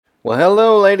Well,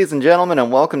 hello, ladies and gentlemen,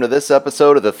 and welcome to this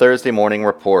episode of the Thursday Morning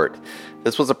Report.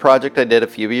 This was a project I did a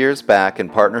few years back in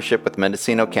partnership with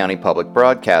Mendocino County Public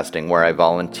Broadcasting, where I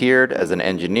volunteered as an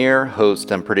engineer,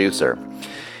 host, and producer.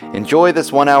 Enjoy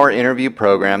this one-hour interview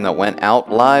program that went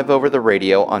out live over the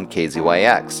radio on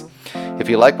KZYX. If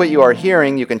you like what you are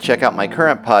hearing, you can check out my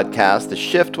current podcast, The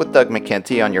Shift with Doug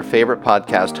McKenty, on your favorite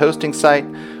podcast hosting site,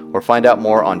 or find out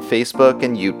more on Facebook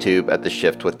and YouTube at The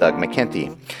Shift with Doug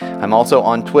McKenty. I'm also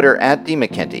on Twitter at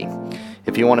DMcKenty.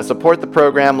 If you want to support the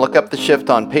program, look up The Shift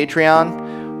on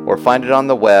Patreon or find it on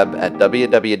the web at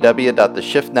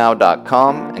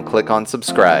www.theshiftnow.com and click on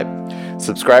subscribe.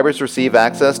 Subscribers receive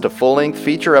access to full-length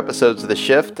feature episodes of The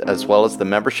Shift, as well as the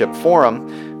membership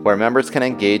forum, where members can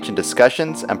engage in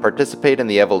discussions and participate in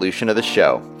the evolution of the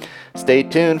show. Stay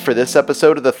tuned for this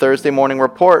episode of the Thursday Morning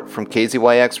Report from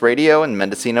KZYX Radio in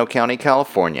Mendocino County,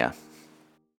 California.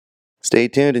 Stay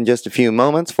tuned in just a few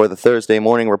moments for the Thursday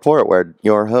Morning Report, where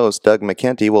your host, Doug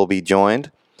McKenty, will be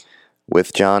joined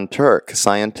with John Turk,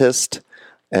 scientist,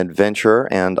 adventurer,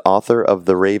 and author of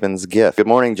The Raven's Gift. Good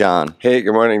morning, John. Hey,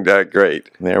 good morning, Doug. Great.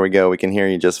 There we go. We can hear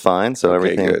you just fine, so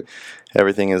Good.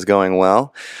 everything is going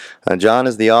well. John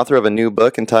is the author of a new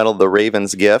book entitled The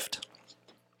Raven's Gift.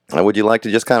 Would you like to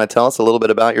just kind of tell us a little bit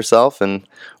about yourself and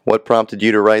what prompted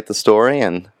you to write the story?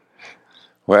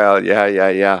 Well,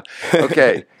 yeah.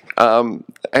 Okay.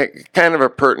 Kind of a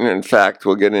pertinent fact.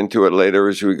 We'll get into it later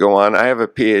as we go on. I have a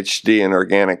PhD in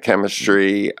organic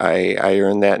chemistry. I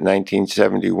earned that in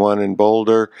 1971 in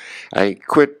Boulder. I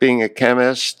quit being a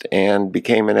chemist and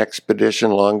became an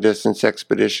long-distance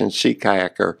expedition sea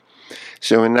kayaker.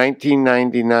 So in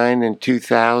 1999 and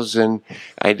 2000,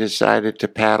 I decided to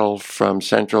paddle from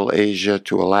Central Asia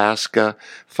to Alaska,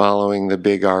 following the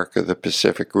big arc of the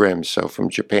Pacific Rim, so from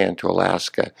Japan to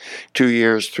Alaska. 2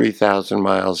 years, 3,000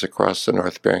 miles across the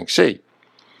North Bering Sea.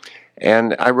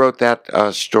 And I wrote that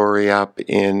story up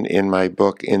in my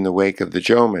book, In the Wake of the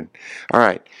Joman. All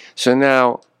right, so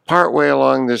now, partway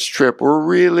along this trip,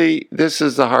 this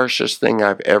is the harshest thing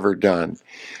I've ever done.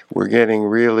 We're getting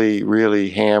really, really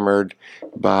hammered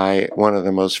by one of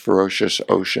the most ferocious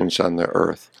oceans on the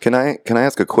earth. Can I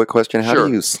ask a quick question? How Sure.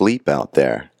 do you sleep out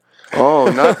there?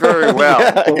 Oh, not very well.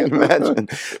 Yeah, I can imagine.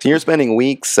 So you're spending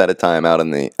weeks at a time out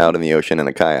in the ocean in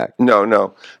a kayak.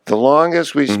 No. The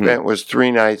longest we spent was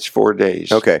 3 nights, 4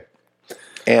 days. Okay.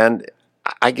 And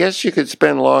I guess you could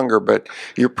spend longer, but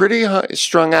you're pretty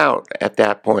strung out at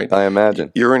that point. I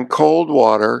imagine. You're in cold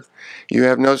water. You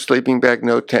have no sleeping bag,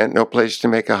 no tent, no place to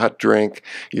make a hot drink.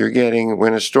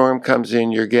 When a storm comes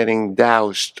in, you're getting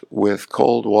doused with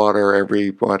cold water every,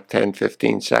 10,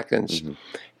 15 seconds. Mm-hmm.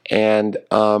 And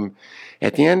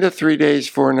at the end of 3 days,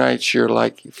 4 nights, you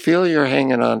feel you're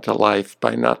hanging on to life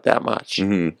by not that much.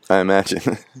 Mm-hmm. I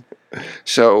imagine.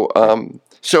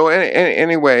 So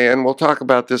anyway, and we'll talk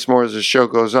about this more as the show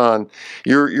goes on,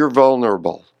 you're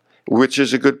vulnerable, which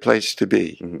is a good place to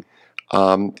be. Mm-hmm.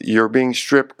 You're being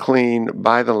stripped clean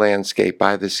by the landscape,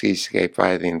 by the seascape,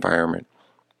 by the environment.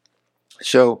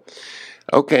 So,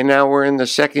 okay, now we're in the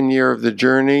second year of the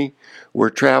journey. We're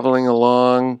traveling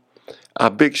along. A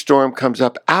big storm comes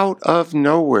up out of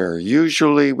nowhere.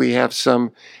 Usually we have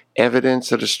some evidence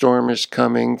that a storm is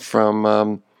coming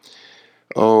from,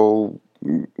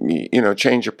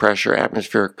 change of pressure,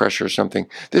 atmospheric pressure or something.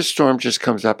 This storm just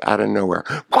comes up out of nowhere.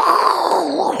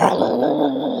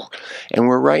 And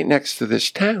we're right next to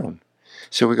this town.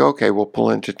 So we go, okay, we'll pull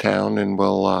into town and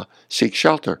we'll seek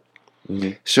shelter.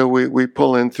 Mm-hmm. So we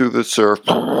pull in through the surf.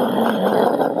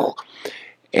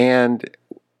 And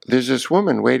there's this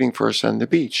woman waiting for us on the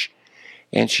beach.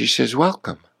 And she says,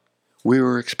 "Welcome. We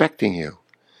were expecting you.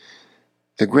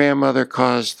 The grandmother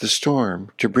caused the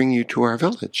storm to bring you to our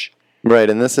village."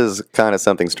 Right, and this is kind of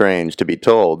something strange to be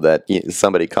told that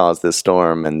somebody caused this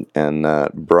storm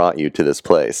and brought you to this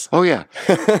place. Oh, yeah.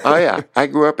 I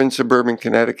grew up in suburban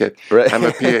Connecticut. Right. I'm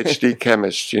a PhD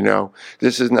chemist,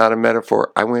 This is not a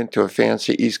metaphor. I went to a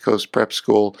fancy East Coast prep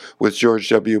school with George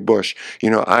W. Bush.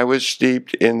 I was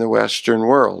steeped in the Western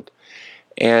world.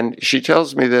 And she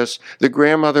tells me this, the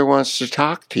grandmother wants to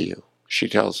talk to you, she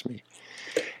tells me.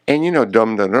 And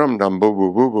dum dum dum dum boo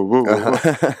boo boo boo boo.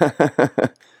 Uh-huh.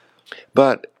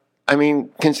 But,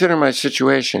 consider my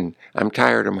situation. I'm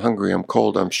tired, I'm hungry, I'm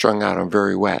cold, I'm strung out, I'm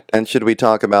very wet. And should we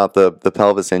talk about the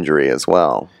pelvis injury as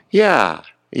well? Yeah.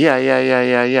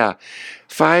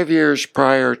 5 years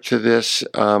prior to this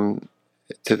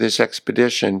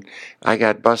expedition, I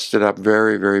got busted up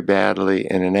very, very badly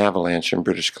in an avalanche in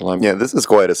British Columbia. Yeah, this is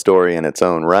quite a story in its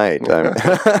own right. I'm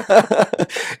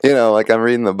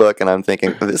reading the book and I'm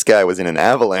thinking, this guy was in an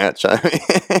avalanche.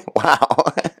 Wow.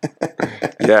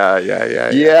 Yeah.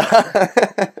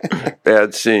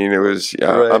 bad scene. It was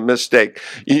Right. a mistake.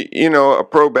 A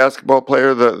pro basketball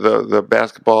player, the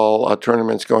basketball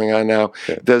tournaments going on now,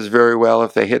 does very well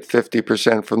if they hit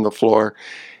 50% from the floor.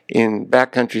 In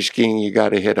backcountry skiing, you got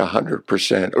to hit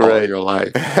 100% all your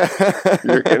life.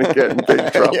 You're going to get in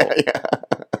big trouble.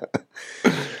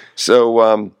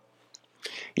 So,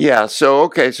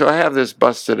 so I have this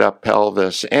busted up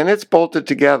pelvis, and it's bolted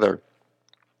together,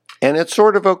 and it's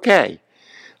sort of okay.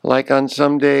 Like on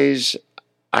some days,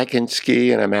 I can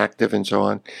ski and I'm active and so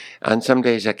on. On some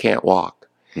days, I can't walk.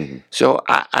 Mm-hmm. So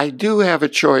I do have a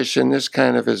choice, and this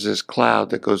kind of is this cloud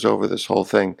that goes over this whole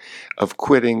thing of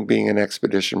quitting being an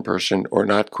expedition person or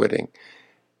not quitting.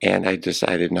 And I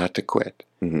decided not to quit,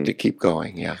 to keep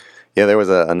going, Yeah, there was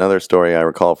another story I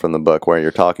recall from the book where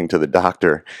you're talking to the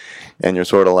doctor, and you're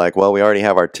sort of like, well, we already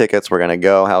have our tickets. We're going to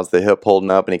go. How's the hip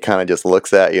holding up? And he kind of just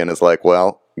looks at you and is like,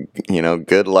 well,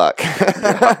 good luck.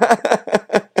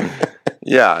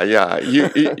 Yeah.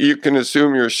 You can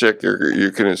assume you're sick, or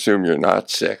you can assume you're not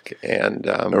sick, and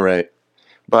right.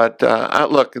 But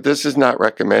look, this is not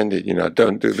recommended.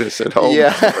 Don't do this at home.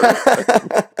 Yeah.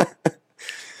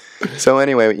 So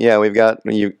anyway, we've got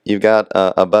you've got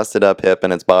a busted up hip,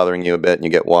 and it's bothering you a bit, and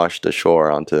you get washed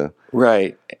ashore onto.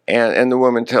 Right, and the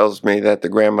woman tells me that the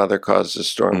grandmother caused the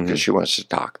storm because she wants to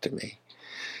talk to me.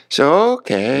 So,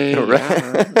 okay,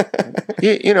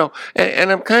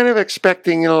 and I'm kind of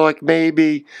expecting, like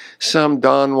maybe some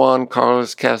Don Juan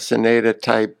Carlos Castaneda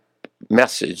type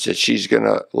message that she's going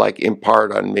to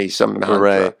impart on me, some mantra.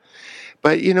 Right.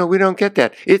 But, we don't get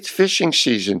that. It's fishing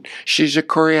season. She's a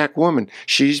Koryak woman.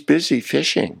 She's busy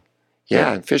fishing.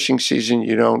 Yeah, in fishing season,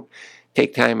 you don't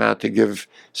take time out to give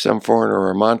some foreigner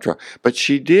a mantra. But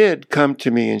she did come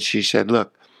to me and she said,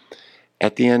 look,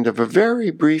 at the end of a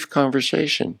very brief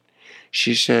conversation,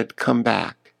 she said, come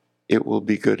back. It will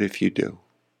be good if you do.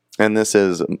 And this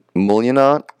is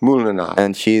Mulyanat? Mulyanat.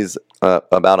 And she's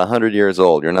about 100 years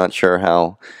old. You're not sure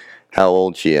how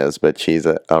old she is, but she's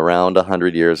around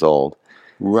 100 years old.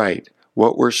 Right.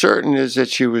 What we're certain is that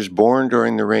she was born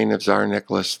during the reign of Tsar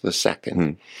Nicholas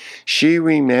II. She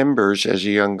remembers, as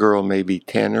a young girl, maybe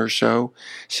 10 or so,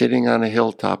 sitting on a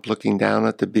hilltop looking down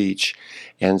at the beach,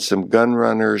 and some gun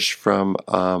runners from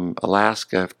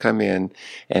Alaska have come in,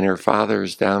 and her father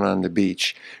is down on the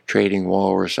beach trading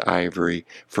walrus ivory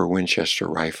for Winchester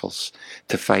rifles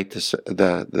to fight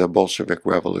the Bolshevik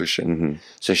Revolution.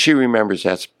 So she remembers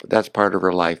that's part of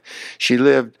her life. She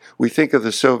lived, we think of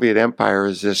the Soviet Empire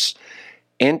as this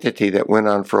entity that went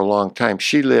on for a long time.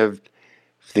 She lived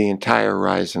the entire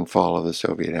rise and fall of the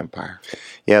Soviet Empire.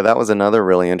 Yeah, that was another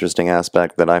really interesting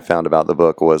aspect that I found about the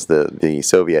book was the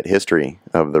Soviet history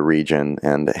of the region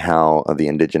and how the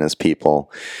indigenous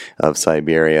people of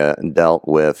Siberia dealt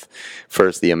with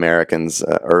first the Americans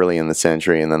early in the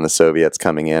century and then the Soviets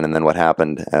coming in, and then what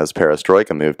happened as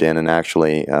Perestroika moved in and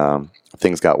actually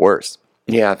things got worse.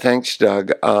 Yeah, thanks,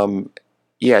 Doug.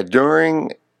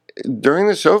 During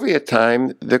the Soviet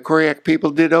time, the Koryak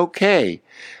people did okay.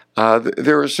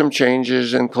 There were some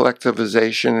changes in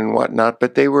collectivization and whatnot,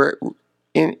 but they were,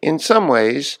 in some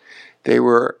ways, they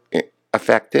were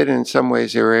affected. In some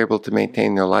ways, they were able to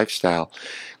maintain their lifestyle.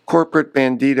 Corporate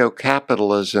bandito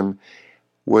capitalism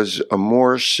was a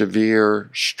more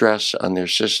severe stress on their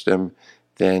system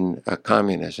than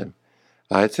communism.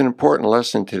 It's an important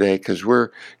lesson today because we're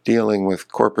dealing with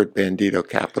corporate bandito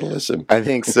capitalism. I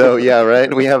think so, yeah,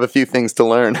 right? We have a few things to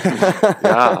learn.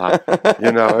 Yeah,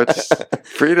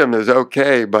 freedom is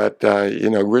okay, but,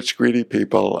 rich, greedy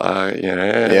people,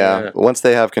 once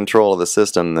they have control of the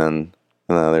system, then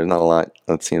there's not a lot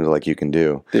that seems like you can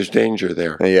do. There's danger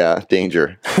there. Yeah,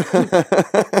 danger.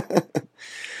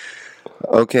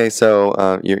 Okay,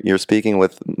 so you're speaking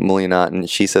with Mulyanat, and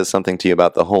she says something to you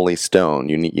about the Holy Stone.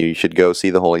 You should go see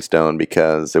the Holy Stone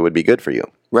because it would be good for you.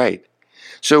 Right.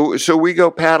 So we go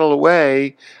paddle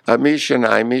away. Misha,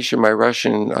 my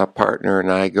Russian partner,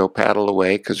 and I go paddle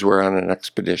away because we're on an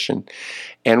expedition.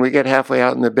 And we get halfway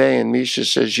out in the bay, and Misha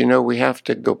says, we have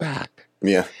to go back.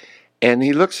 Yeah. And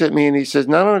he looks at me and he says,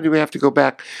 not only do we have to go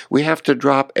back, we have to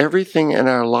drop everything in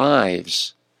our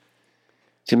lives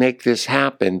to make this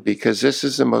happen because this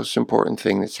is the most important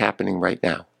thing that's happening right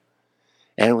now.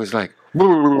 And it was like,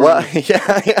 what?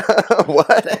 Yeah.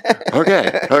 What?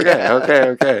 Okay.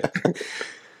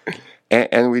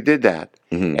 And we did that.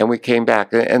 And we came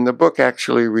back. And the book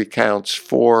actually recounts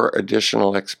 4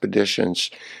 additional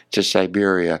expeditions to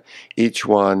Siberia, each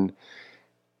one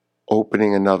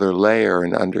opening another layer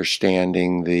and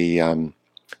understanding the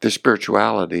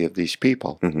spirituality of these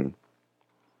people.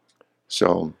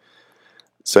 So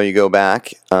you go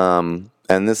back, and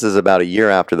And this is about a year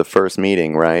after the first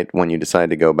meeting, right? When you decide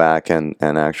to go back and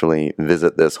actually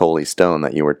visit this holy stone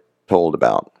that you were told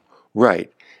about.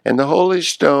 Right. And the holy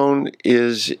stone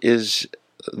is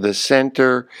the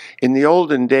center. In the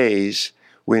olden days,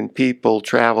 when people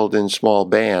traveled in small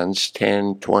bands,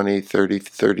 10, 20,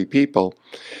 30 people,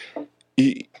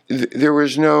 there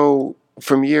was no,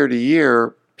 from year to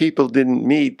year, people didn't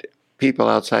meet people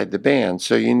outside the band.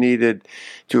 So you needed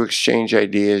to exchange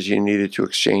ideas, you needed to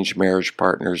exchange marriage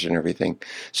partners and everything.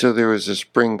 So there was a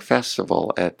spring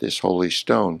festival at this holy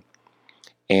stone.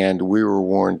 And we were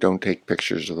warned, don't take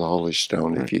pictures of the holy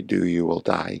stone. If you do, you will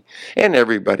die. And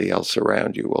everybody else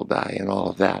around you will die and all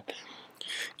of that.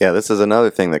 Yeah, this is another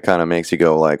thing that kind of makes you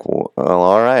go like, well,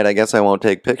 all right, I guess I won't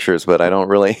take pictures, but I don't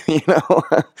really,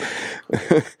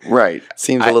 Right.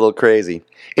 Seems a little crazy.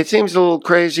 It seems a little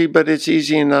crazy, but it's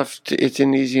easy enough. It's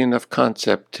an easy enough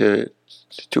concept to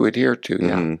adhere to. Yeah.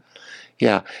 Mm-hmm.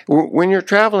 Yeah. When you're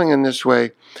traveling in this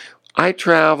way, I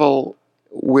travel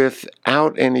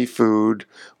without any food,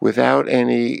 without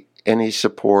any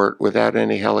support, without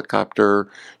any helicopter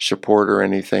support or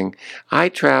anything. I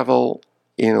travel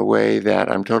in a way that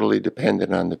I'm totally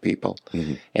dependent on the people.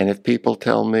 Mm-hmm. And if people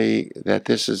tell me that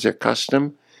this is their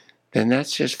custom, then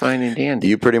that's just fine and dandy.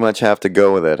 You pretty much have to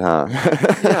go with it, huh?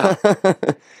 Yeah.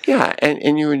 Yeah,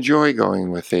 and you enjoy going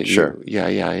with it. Sure.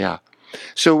 Yeah.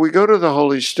 So we go to the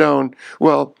Holy Stone.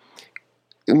 Well,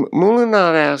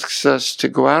 Mulanat asks us to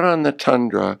go out on the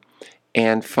tundra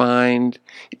and find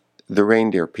the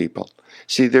reindeer people.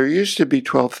 See, there used to be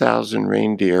 12,000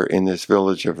 reindeer in this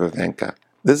village of Evenka.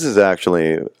 This is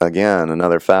actually, again,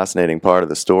 another fascinating part of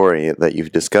the story that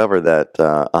you've discovered that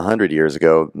 100 years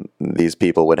ago, these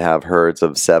people would have herds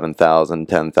of 7,000,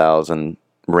 10,000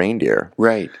 reindeer.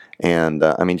 Right. And,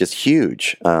 just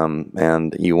huge.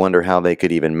 And you wonder how they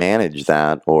could even manage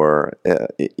that or,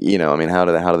 how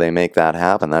do they make that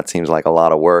happen? That seems like a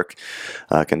lot of work,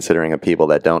 considering a people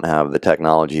that don't have the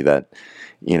technology that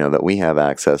we have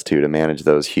access to manage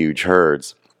those huge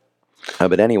herds.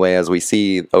 But anyway, as we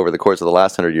see over the course of the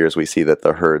last 100 years, we see that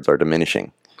the herds are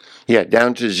diminishing. Yeah,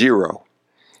 down to zero.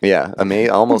 Yeah,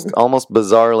 almost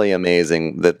bizarrely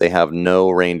amazing that they have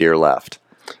no reindeer left.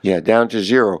 Yeah, down to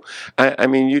zero. I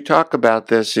mean, you talk about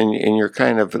this and you're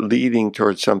kind of leading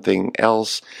towards something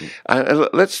else.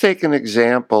 Let's take an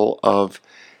example of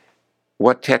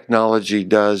what technology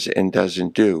does and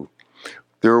doesn't do.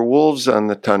 There are wolves on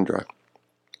the tundra,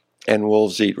 and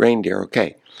wolves eat reindeer.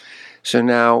 Okay. So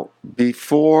now,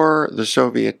 before the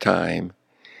Soviet time,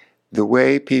 the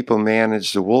way people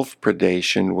managed the wolf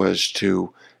predation was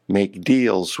to make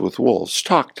deals with wolves,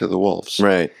 talk to the wolves.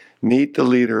 Right. Meet the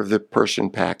leader of the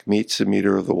person pack, meets the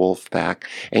leader of the wolf pack,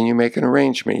 and you make an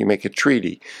arrangement, you make a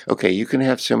treaty. Okay, you can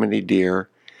have so many deer,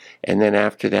 and then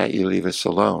after that you leave us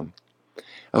alone.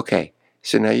 Okay,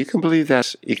 so now you can believe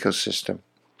that's ecosystem.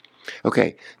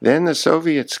 Okay, then the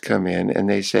Soviets come in and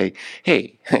they say,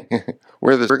 hey,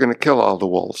 we're going to kill all the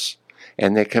wolves.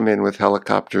 And they come in with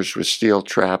helicopters, with steel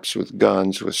traps, with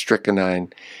guns, with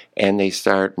strychnine, and they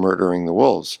start murdering the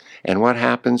wolves. And what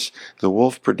happens? The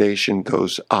wolf predation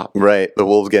goes up. Right, the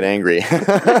wolves get angry.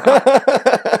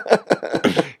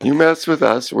 You mess with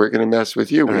us, we're going to mess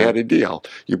with you. We had a deal.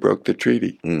 You broke the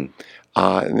treaty. Mm.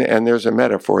 And there's a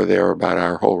metaphor there about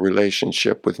our whole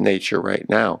relationship with nature right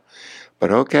now.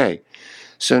 But okay,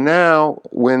 so now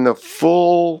when the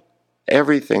full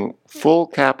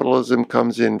capitalism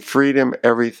comes in, freedom,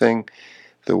 everything,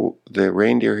 the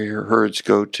reindeer herds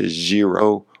go to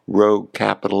zero, rogue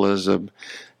capitalism,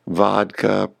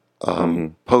 vodka,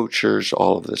 poachers,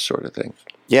 all of this sort of thing.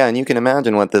 Yeah, and you can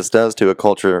imagine what this does to a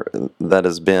culture that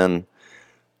has been,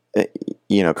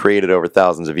 created over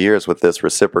thousands of years with this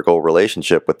reciprocal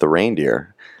relationship with the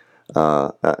reindeer.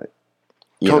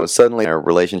 Suddenly our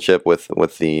relationship with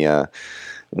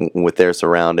their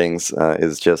surroundings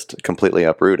is just completely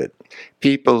uprooted.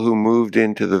 People who moved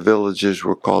into the villages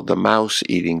were called the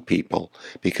mouse-eating people,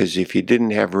 because if you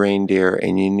didn't have reindeer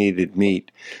and you needed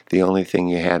meat, the only thing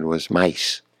you had was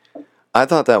mice. I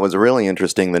thought that was really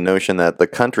interesting, the notion that the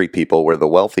country people were the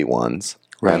wealthy ones,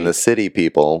 right, and the city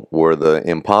people were the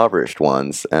impoverished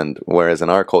ones. And whereas in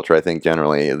our culture, I think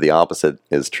generally the opposite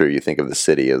is true. You think of the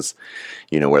city as,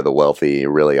 where the wealthy,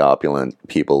 really opulent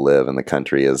people live, and the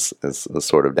country is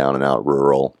sort of down and out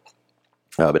rural.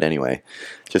 But anyway,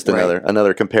 just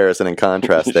another comparison and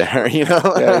contrast there.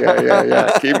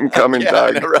 Yeah. Keep them coming,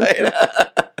 Doug. Right.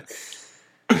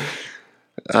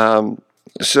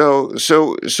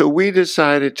 So we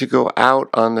decided to go out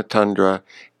on the tundra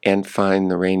and find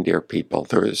the reindeer people.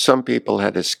 Some people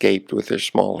had escaped with their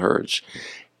small herds,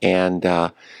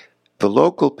 but the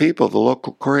local people, the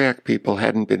local Koryak people,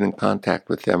 hadn't been in contact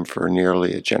with them for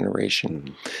nearly a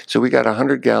generation. So we got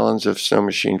 100 gallons of snow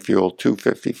machine fuel, 2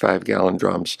 55-gallon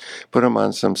drums, put them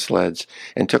on some sleds,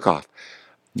 and took off.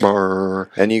 Brr.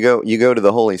 And you go to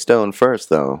the Holy Stone first,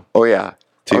 though. Oh, yeah.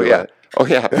 Oh,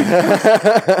 yeah.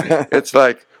 It's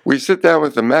like we sit down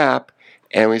with the map,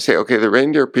 and we say, okay, the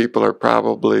reindeer people are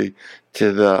probably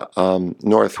to the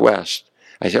northwest.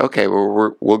 I say, okay,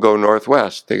 well, we'll go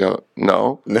northwest. They go,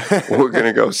 no, we're going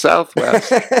to go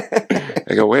southwest.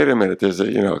 I go, wait a minute, there's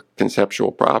a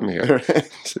conceptual problem here.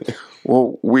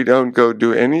 Well, we don't go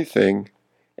do anything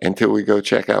until we go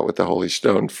check out with the Holy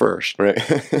Stone first, right?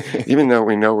 Even though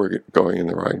we know we're going in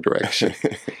the wrong direction.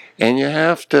 And you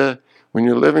have to, when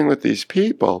you're living with these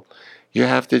people, you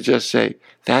have to just say,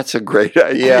 that's a great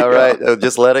idea. Yeah, right.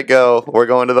 Just let it go. We're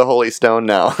going to the Holy Stone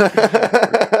now.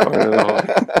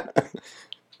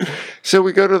 So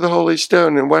we go to the Holy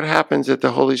Stone, and what happens at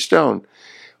the Holy Stone?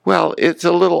 Well, it's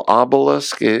a little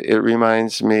obelisk. It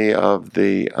reminds me of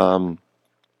the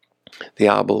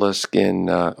obelisk in,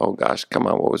 oh gosh, come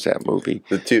on, what was that movie?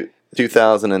 The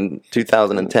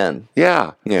 2010.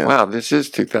 Yeah. Wow, this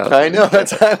is 2000. I know,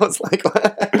 that's why I was like,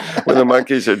 when the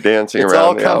monkeys are dancing it's around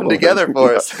all coming together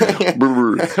for us.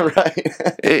 Right.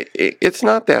 It's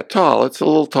not that tall. It's a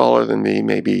little taller than me,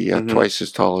 maybe twice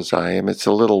as tall as I am. It's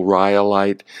a little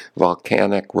rhyolite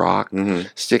volcanic rock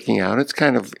sticking out. It's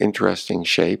kind of interesting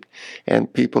shape,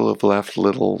 and people have left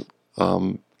little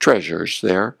treasures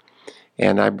there.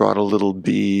 And I brought a little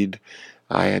bead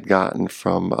I had gotten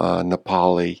from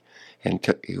Nepali, and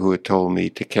who had told me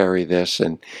to carry this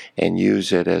and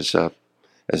use it as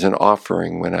an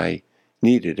offering when I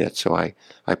needed it. So I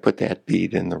put that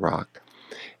bead in the rock.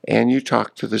 And you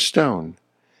talk to the stone.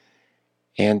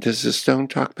 And does the stone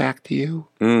talk back to you?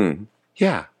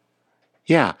 Yeah.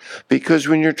 Yeah, because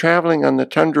when you're traveling on the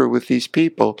tundra with these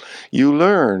people, you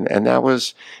learn. And that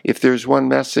was, if there's one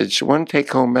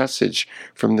take-home message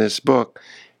from this book,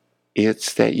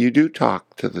 it's that you do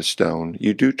talk to the stone,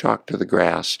 you do talk to the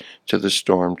grass, to the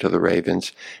storm, to the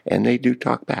ravens, and they do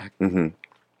talk back. And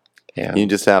you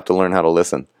just have to learn how to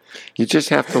listen. You just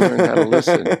have to learn how to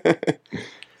listen.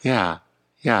 Yeah.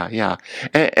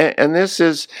 And this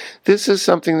is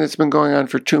something that's been going on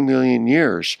for 2 million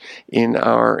years in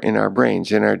our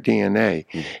brains, in our DNA,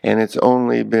 and it's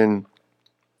only been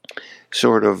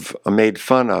sort of made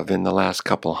fun of in the last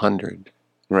couple hundred.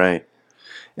 Right.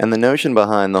 And the notion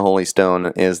behind the Holy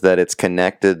Stone is that it's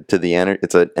connected to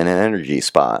it's an energy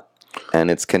spot, and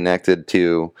it's connected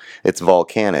to, it's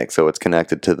volcanic, so it's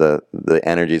connected to the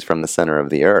energies from the center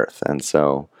of the earth, and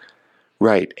so.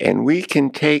 Right, and we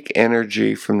can take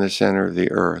energy from the center of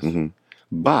the earth,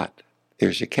 but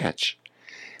there's a catch.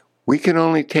 We can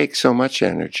only take so much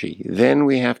energy. Then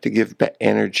we have to give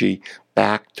energy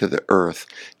back to the earth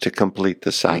to complete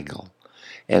the cycle.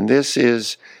 And this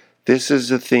is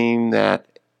a theme that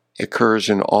occurs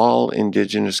in all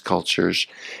indigenous cultures.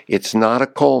 It's not a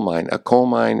coal mine. A coal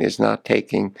mine is not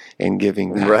taking and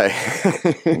giving back.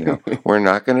 Right. We're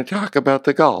not going to talk about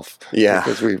the Gulf. Yeah.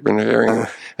 Because we've been hearing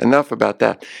enough about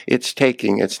that. It's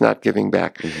taking, it's not giving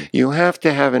back. You have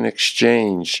to have an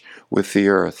exchange with the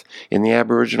earth. In the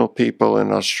Aboriginal people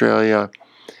in Australia,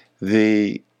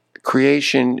 the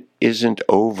creation isn't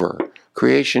over.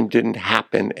 Creation didn't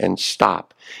happen and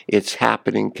stop. It's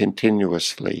happening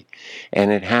continuously.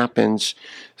 And it happens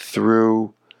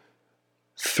through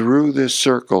this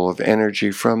circle of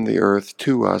energy from the earth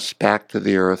to us, back to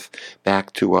the earth,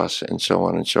 back to us, and so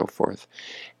on and so forth.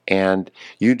 And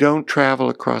you don't travel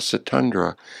across the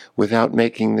tundra without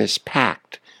making this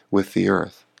pact with the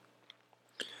earth.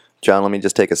 John, let me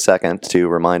just take a second to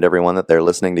remind everyone that they're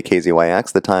listening to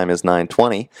KZYX. The time is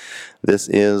 9:20. This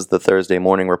is the Thursday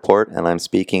Morning Report, and I'm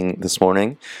speaking this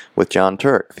morning with John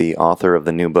Turk, the author of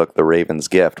the new book, The Raven's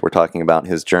Gift. We're talking about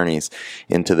his journeys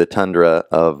into the tundra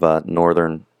of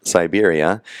northern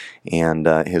Siberia and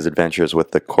his adventures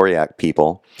with the Koryak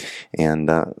people and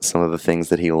some of the things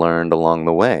that he learned along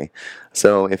the way.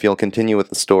 So if you'll continue with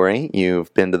the story,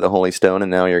 you've been to the Holy Stone, and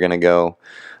now you're going to go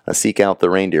seek out the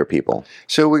reindeer people.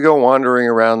 So we go wandering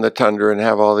around the tundra and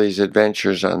have all these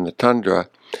adventures on the tundra.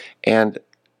 And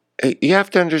you have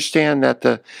to understand that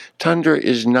the tundra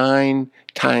is 9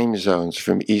 time zones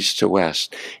from east to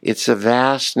west. It's a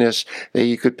vastness that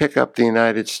you could pick up the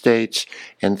United States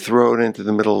and throw it into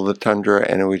the middle of the tundra,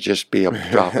 and it would just be a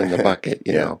drop in the bucket,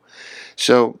 you know.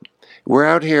 So we're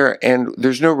out here, and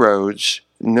there's no roads,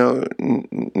 no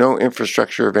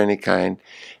infrastructure of any kind.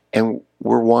 And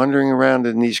we're wandering around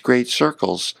in these great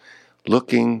circles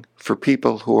looking for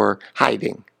people who are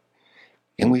hiding.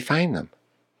 And we find them.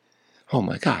 Oh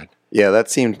my God, Yeah,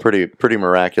 that seemed pretty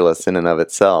miraculous in and of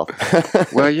itself.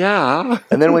 Well, yeah.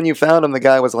 And then when you found him, the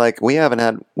guy was like, we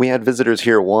had visitors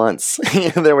here once.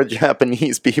 There were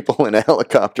Japanese people in a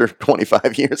helicopter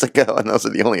 25 years ago, and those are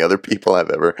the only other people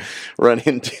I've ever run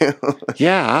into.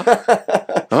 Yeah.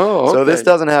 Oh, okay. So this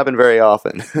doesn't happen very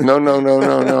often.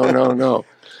 No.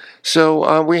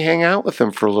 So we hang out with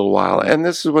them for a little while, and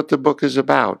this is what the book is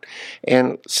about.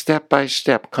 And step by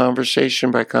step, conversation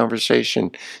by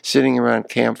conversation, sitting around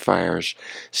campfires,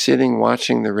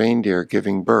 watching the reindeer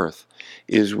giving birth,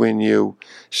 is when you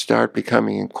start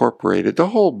becoming incorporated. The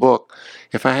whole book,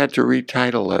 if I had to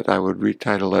retitle it, I would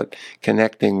retitle it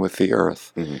Connecting with the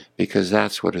Earth, because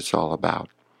that's what it's all about.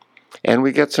 And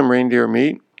we get some reindeer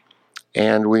meat,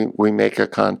 and we make a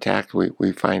contact.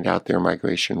 We find out their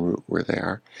migration route where they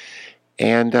are,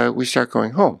 and we start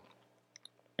going home.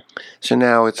 So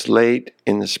now it's late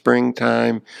in the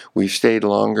springtime. We've stayed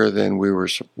longer than we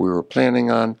were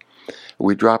planning on.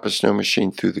 We drop a snow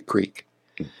machine through the creek.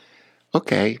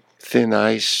 Okay, thin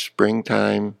ice,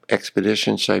 springtime,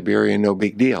 expedition, Siberia, no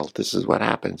big deal. This is what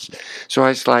happens. So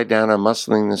I slide down. I'm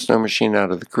muscling the snow machine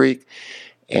out of the creek,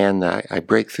 and I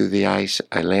break through the ice.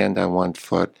 I land on one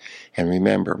foot. And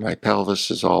remember, my pelvis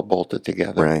is all bolted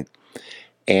together. Right.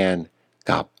 And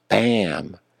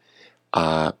bam!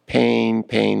 Pain,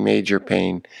 major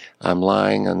pain. I'm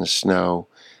lying on the snow.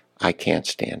 I can't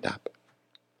stand up.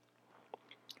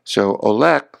 So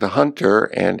Olek, the hunter,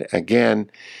 and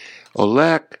again,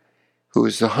 Olek, who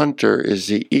is the hunter, is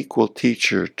the equal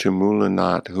teacher to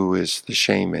Mulanat, who is the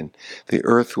shaman. The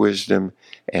earth wisdom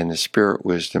and the spirit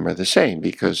wisdom are the same,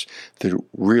 because the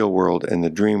real world and the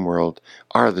dream world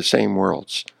are the same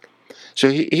worlds. So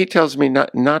he tells me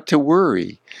not to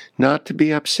worry, not to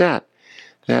be upset,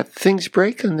 that things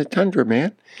break on the tundra,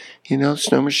 man. You know,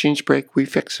 snow machines break, we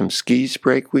fix them. Skis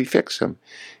break, we fix them.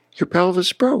 Your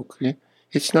pelvis broke.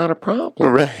 It's not a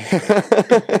problem. Right.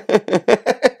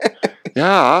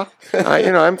 Yeah,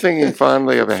 I'm thinking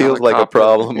fondly of a Feels helicopter. like a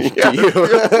problem to you.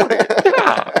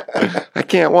 Yeah. I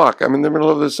can't walk. I'm in the middle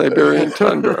of the Siberian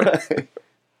tundra. Right.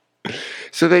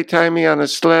 So they tie me on a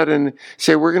sled and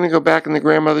say, we're going to go back and the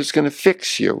grandmother's going to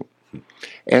fix you.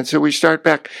 And so we start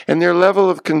back. And their level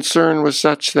of concern was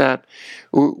such that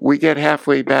we get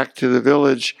halfway back to the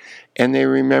village and they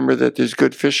remember that there's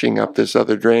good fishing up this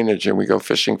other drainage, and we go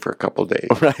fishing for a couple days.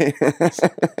 Right.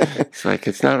 It's like,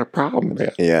 it's not a problem,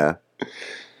 man. Yeah.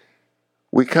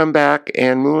 We come back,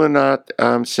 and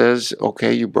Mulanat says,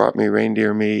 okay, you brought me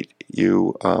reindeer meat.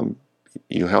 You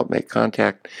helped make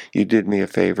contact. You did me a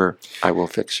favor. I will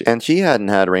fix you. And she hadn't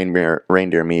had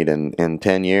reindeer meat in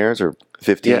 10 years or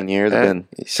 15 years.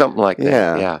 Something like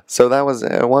that, yeah. So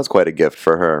it was quite a gift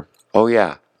for her. Oh,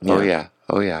 yeah. Oh, yeah.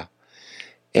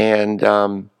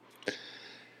 And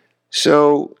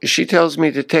so she tells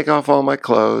me to take off all my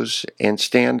clothes and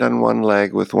stand on one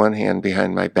leg with one hand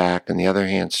behind my back and the other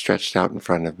hand stretched out in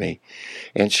front of me.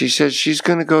 And she says she's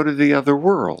going to go to the other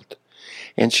world.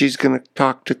 And she's going to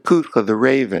talk to Kutka, the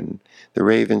raven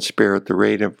spirit,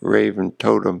 the raven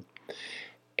totem.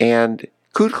 And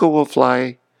Kutka will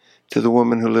fly to the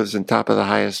woman who lives on top of the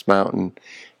highest mountain,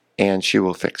 and she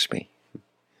will fix me.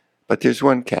 But there's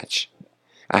one catch.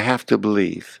 I have to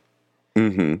believe.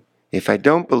 Mm-hmm. If I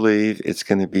don't believe, it's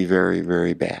going to be very,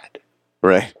 very bad.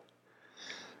 Right.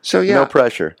 So, yeah. No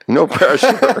pressure. No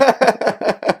pressure.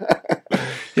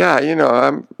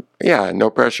 No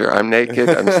pressure. I'm naked.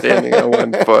 I'm standing on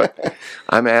one foot.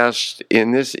 I'm asked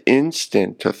in this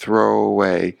instant to throw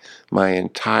away my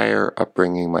entire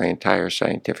upbringing, my entire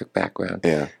scientific background.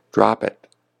 Yeah. Drop it.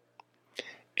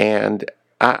 And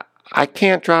I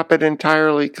can't drop it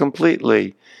entirely,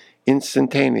 completely,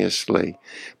 instantaneously.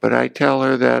 But I tell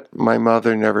her that my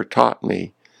mother never taught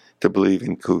me to believe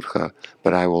in Kutka,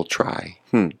 but I will try.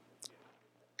 And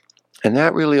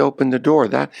that really opened the door.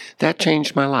 That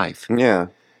changed my life. Yeah.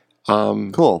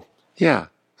 Cool. Yeah.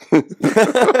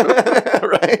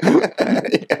 Right.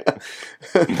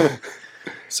 Yeah.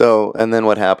 So, and then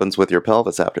what happens with your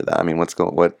pelvis after that? I mean,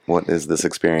 what is this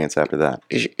experience after that?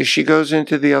 She goes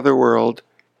into the other world,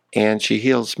 and she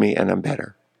heals me, and I'm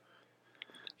better.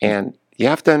 And you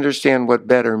have to understand what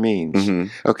better means.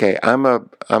 Mm-hmm. Okay, I'm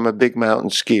a big mountain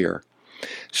skier.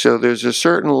 So there's a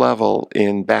certain level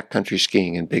in backcountry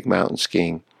skiing and big mountain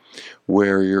skiing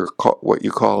where you're what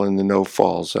you call in the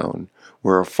no-fall zone,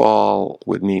 where a fall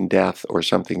would mean death or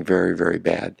something very, very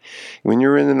bad. When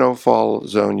you're in the no-fall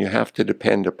zone, you have to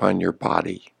depend upon your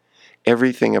body.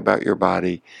 Everything about your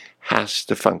body has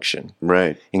to function.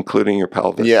 Right. Including your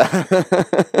pelvis. Yeah.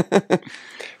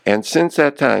 And since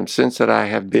that time, since that I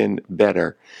have been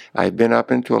better. I've been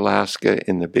up into Alaska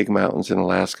in the big mountains in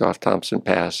Alaska off Thompson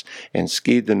Pass and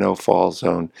skied the no-fall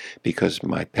zone because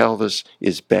my pelvis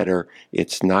is better.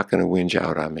 It's not going to whinge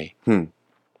out on me.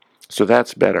 So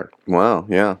that's better. Wow,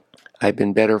 yeah. I've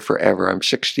been better forever. I'm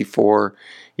 64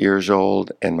 years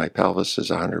old and my pelvis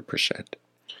is 100%.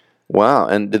 Wow,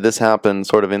 and did this happen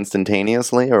sort of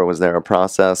instantaneously, or was there a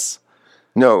process?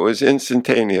 No, it was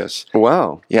instantaneous.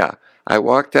 Wow. Yeah. I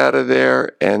walked out of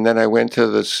there, and then I went to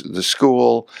the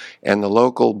school, and the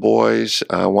local boys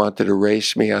wanted to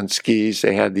race me on skis.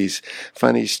 They had these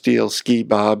funny steel ski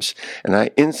bobs, and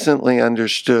I instantly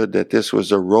understood that this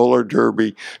was a roller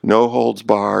derby, no holds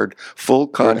barred, full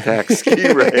contact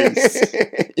ski race.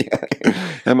 Yeah.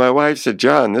 And my wife said,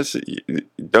 "John,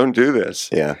 don't do this."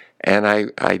 Yeah. And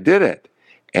I did it.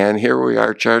 And here we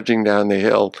are charging down the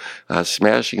hill,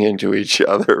 smashing into each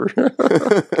other.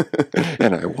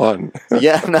 And I won.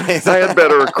 Yeah, nice. I had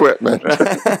better equipment.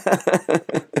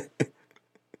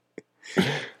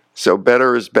 So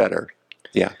better is better.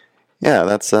 Yeah. Yeah,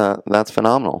 that's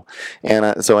phenomenal.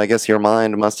 And so I guess your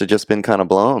mind must have just been kind of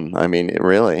blown. I mean,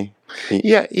 really.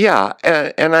 Yeah.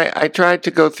 And I tried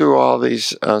to go through all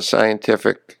these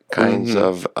scientific kinds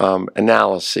of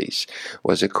analyses.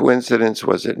 Was it coincidence?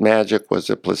 Was it magic? Was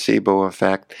it placebo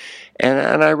effect?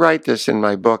 And I write this in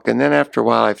my book, and then after a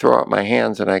while I throw up my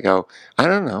hands and I go, I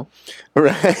don't know.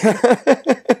 Right.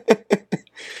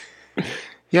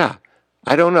 Yeah,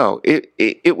 I don't know.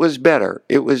 It was better.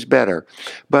 It was better.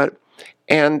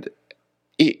 And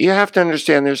you have to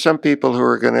understand there's some people who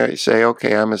are going to say,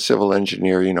 okay, I'm a civil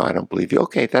engineer, I don't believe you.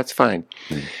 Okay, that's fine.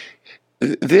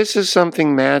 This is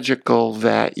something magical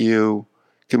that you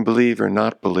can believe or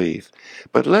not believe.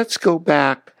 But let's go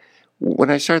back,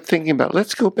 when I start thinking about it,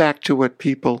 let's go back to what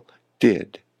people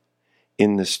did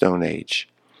in the Stone Age.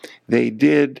 They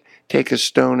did take a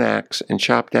stone axe and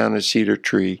chop down a cedar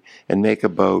tree and make a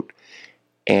boat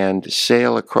and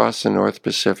sail across the North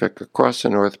Pacific, across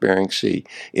the North Bering Sea,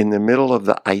 in the middle of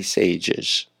the ice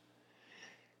ages.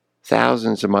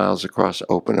 Thousands of miles across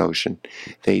open ocean.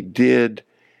 They did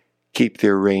keep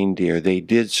their reindeer. They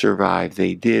did survive.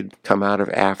 They did come out of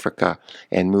Africa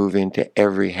and move into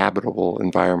every habitable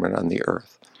environment on the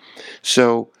earth.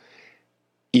 So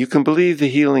you can believe the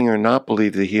healing or not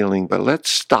believe the healing, but let's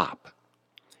stop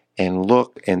and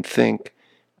look and think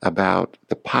about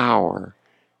the power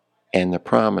and the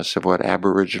promise of what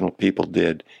Aboriginal people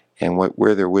did and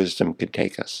where their wisdom could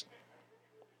take us.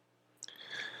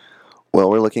 Well,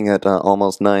 we're looking at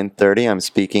almost 9:30. I'm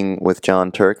speaking with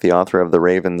John Turk, the author of The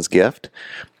Raven's Gift.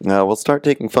 We'll start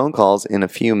taking phone calls in a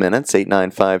few minutes,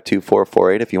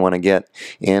 895-2448, if you want to get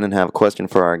in and have a question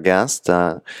for our guest.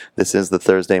 This is the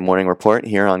Thursday Morning Report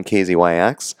here on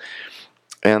KZYX.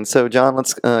 And so, John,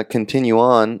 let's continue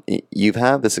on. You've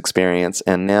had this experience,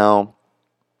 and now,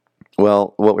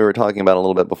 well, what we were talking about a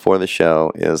little bit before the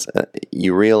show is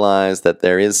you realize that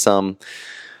there is some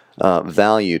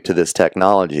value to this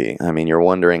technology. I mean, you're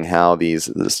wondering how the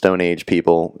Stone Age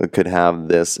people could have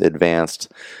this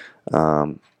advanced,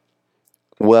 just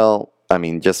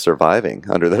surviving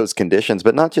under those conditions,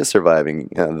 but not just surviving,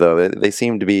 though. They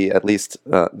seem to be, at least,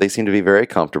 very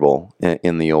comfortable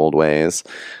in the old ways.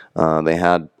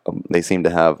 They seem to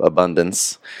have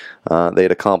abundance.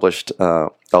 They'd accomplished a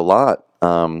lot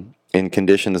in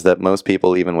conditions that most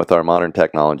people, even with our modern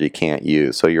technology, can't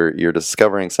use. So you're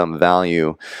discovering some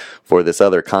value for this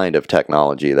other kind of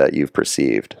technology that you've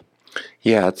perceived.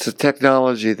 Yeah, it's a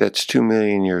technology that's 2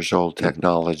 million years old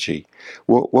technology.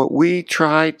 What we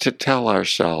try to tell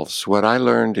ourselves, what I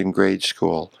learned in grade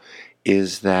school,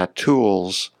 is that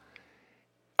tools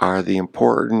are the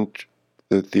important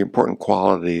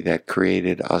quality that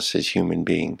created us as human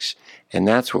beings. And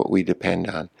that's what we depend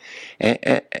on.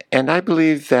 And I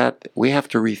believe that we have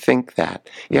to rethink that.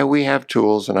 Yeah, we have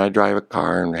tools, and I drive a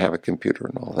car and have a computer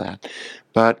and all that.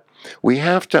 But we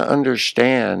have to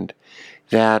understand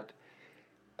that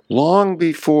long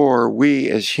before we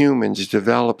as humans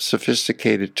developed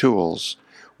sophisticated tools,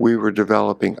 we were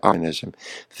developing organism.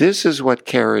 This is what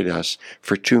carried us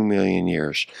for 2 million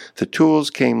years. The tools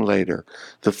came later.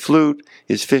 The flute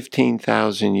is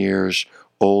 15,000 years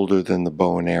older than the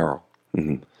bow and arrow.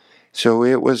 Mm-hmm. So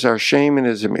it was our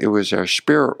shamanism, it was our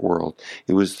spirit world,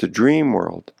 it was the dream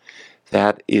world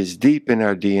that is deep in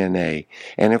our DNA.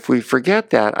 And if we forget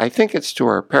that, I think it's to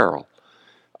our peril.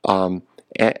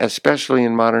 especially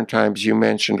in modern times. You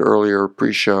mentioned earlier,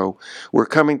 pre-show, we're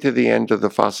coming to the end of the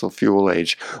fossil fuel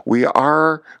age. We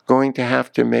are going to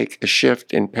have to make a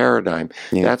shift in paradigm.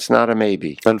 Yeah. That's not a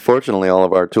maybe. Unfortunately, all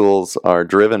of our tools are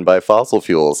driven by fossil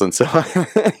fuels, and so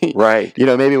Right.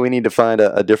 Maybe we need to find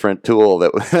a different tool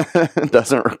that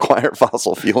doesn't require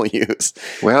fossil fuel use.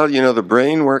 Well, the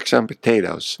brain works on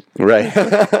potatoes. Right.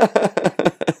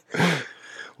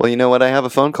 Well, you know what? I have a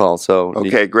phone call, so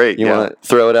Okay, great. You want to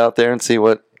throw it out there and see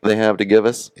what they have to give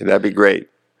us? That'd be great.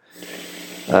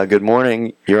 Good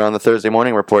morning. You're on the Thursday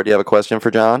Morning Report. Do you have a question for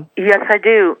John? Yes, I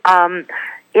do.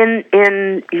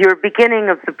 In your beginning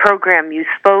of the program, you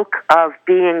spoke of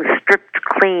being stripped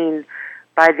clean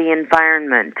by the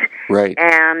environment. Right.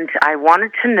 And I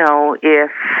wanted to know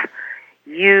if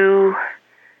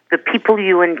the people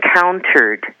you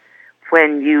encountered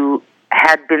when you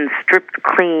had been stripped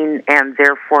clean and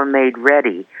therefore made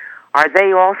ready, are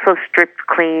they also stripped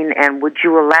clean, and would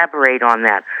you elaborate on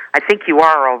that? I think you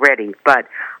are already, but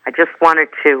I just wanted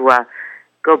to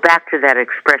go back to that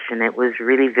expression. It was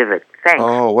really vivid. Thanks.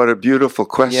 Oh, what a beautiful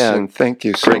question. Yeah. Thank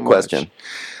you so Great much. question.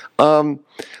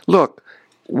 Look,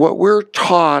 what we're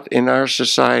taught in our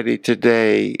society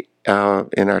today,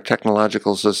 in our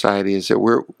technological society, is that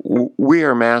we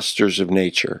are masters of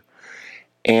nature.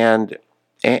 And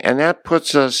that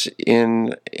puts us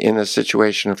in a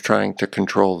situation of trying to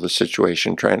control the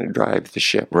situation, trying to drive the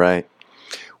ship. Right.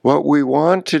 What we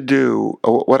want to do,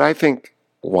 what I think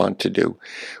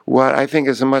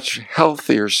is a much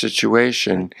healthier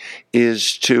situation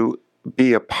is to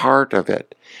be a part of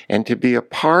it. And to be a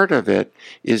part of it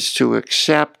is to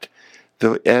accept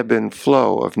the ebb and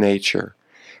flow of nature.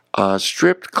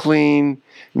 Stripped clean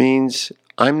means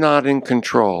I'm not in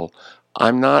control.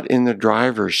 I'm not in the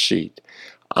driver's seat.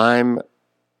 I'm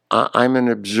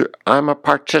a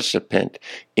participant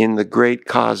in the great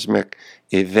cosmic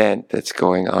event that's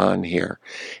going on here.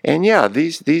 And yeah,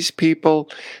 these people,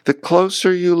 the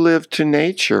closer you live to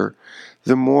nature,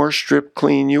 the more stripped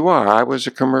clean you are. I was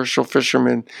a commercial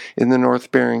fisherman in the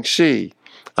North Bering Sea.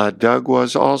 Doug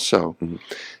was also. Mm-hmm.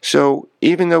 So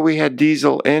even though we had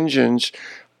diesel engines,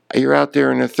 you're out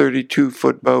there in a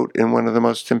 32-foot boat in one of the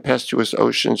most tempestuous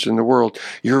oceans in the world.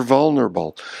 You're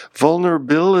vulnerable.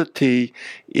 Vulnerability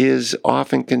is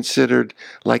often considered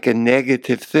like a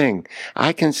negative thing.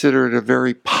 I consider it a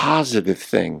very positive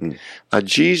thing.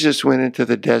 Jesus went into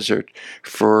the desert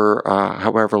for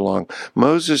however long.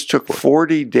 Moses took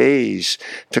 40 days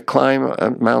to climb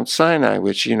Mount Sinai,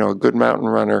 which, a good mountain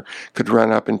runner could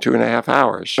run up in 2.5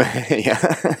 hours.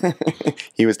 Yeah.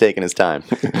 He was taking his time.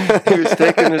 He was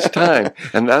taking his time.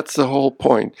 And that's the whole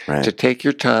point, right. To take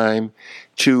your time,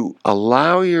 to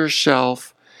allow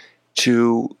yourself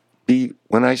to be,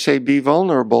 when I say be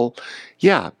vulnerable,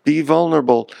 be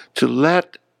vulnerable, to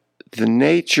let the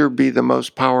nature be the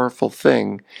most powerful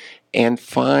thing and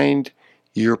find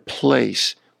your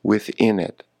place within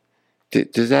it.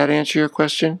 Does that answer your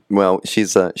question? Well,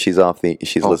 she's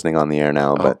listening on the air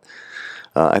now, but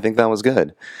I think that was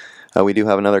good. We do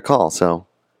have another call, so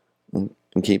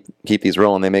keep these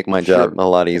rolling. They make my job a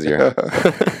lot easier.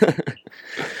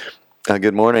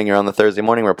 Good morning. You're on the Thursday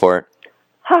Morning Report.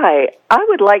 Hi. I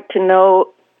would like to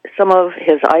know some of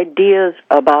his ideas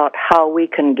about how we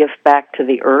can give back to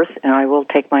the earth, and I will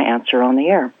take my answer on the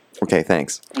air. Okay,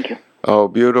 thanks. Thank you. Oh,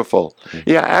 beautiful.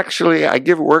 Yeah, actually, I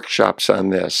give workshops on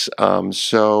this,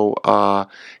 so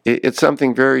it's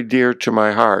something very dear to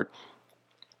my heart.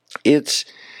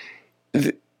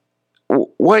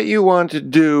 What you want to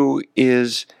do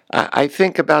is, I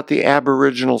think about the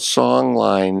Aboriginal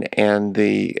songline and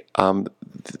the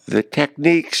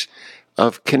techniques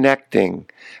of connecting,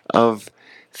 of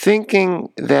thinking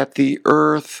that the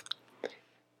earth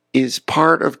is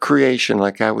part of creation,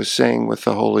 like I was saying with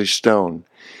the Holy Stone,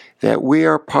 that we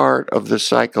are part of the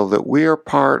cycle, that we are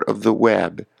part of the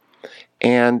web.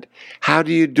 And how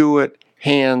do you do it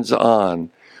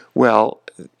hands-on? Well,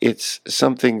 it's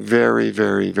something very,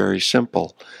 very, very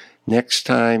simple. Next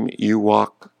time you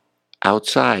walk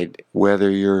outside,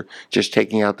 whether you're just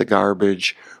taking out the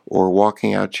garbage or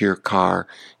walking out to your car,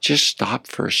 just stop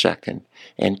for a second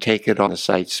and take it on the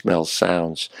sight, smells,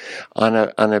 sounds. On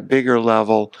a bigger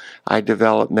level, I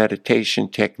develop meditation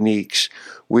techniques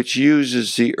which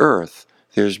uses the earth.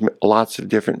 There's lots of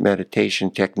different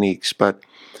meditation techniques, but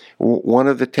one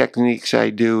of the techniques I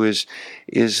do is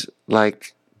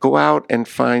like go out and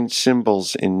find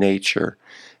symbols in nature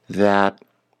that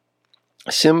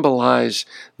symbolize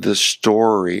the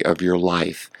story of your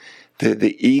life,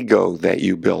 the ego that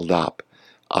you build up,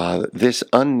 this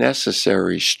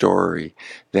unnecessary story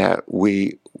that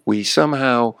we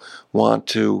somehow want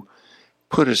to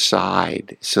put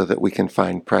aside so that we can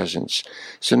find presence.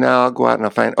 So now I'll go out and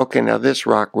I'll find, okay, now this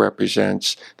rock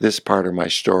represents this part of my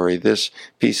story, this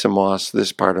piece of moss,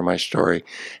 this part of my story.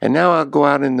 And now I'll go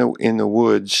out in the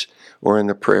woods or in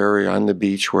the prairie, on the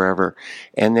beach, wherever,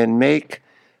 and then make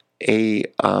a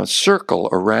circle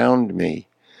around me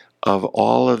of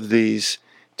all of these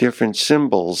different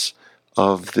symbols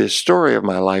of this story of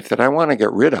my life that I want to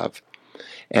get rid of.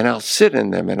 And I'll sit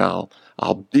in them and I'll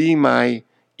be my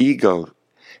ego.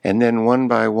 And then one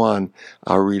by one,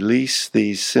 I'll release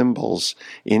these symbols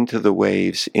into the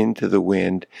waves, into the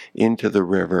wind, into the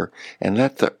river, and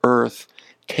let the earth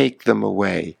take them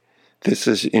away. This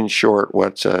is, in short,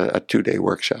 what's a 2-day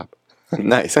workshop.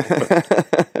 Nice.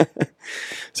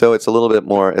 So it's a little bit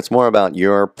more, it's more about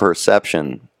your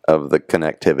perception of the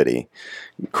connectivity,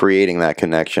 creating that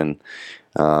connection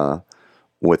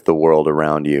with the world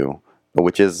around you,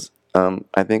 which is,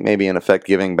 I think, maybe in effect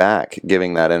giving back,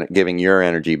 giving your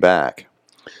energy back.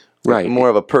 Right. More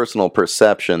of a personal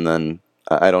perception than,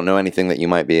 I don't know anything that you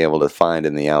might be able to find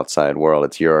in the outside world.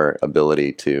 It's your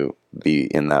ability to be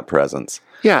in that presence.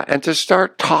 Yeah, and to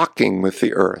start talking with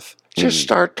the earth. Just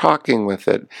start talking with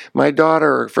it. My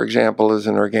daughter, for example, is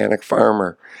an organic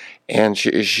farmer, and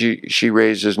she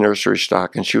raises nursery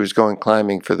stock, and she was going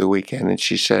climbing for the weekend, and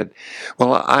she said,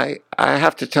 well, I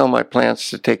have to tell my plants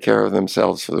to take care of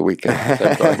themselves for the weekend because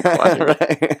I'm going climbing.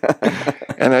 Right.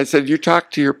 And I said, you talk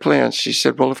to your plants? She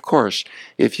said, well, of course.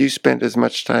 If you spent as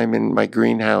much time in my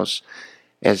greenhouse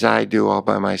as I do all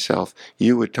by myself,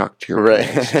 you would talk to your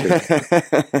plants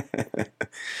too.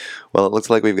 Well, it looks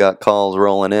like we've got calls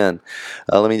rolling in.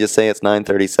 Let me just say it's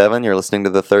 9:37. You're listening to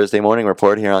the Thursday Morning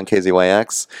Report here on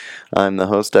KZYX. I'm the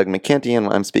host, Doug McKenty,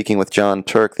 and I'm speaking with John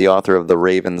Turk, the author of The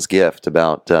Raven's Gift,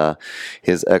 about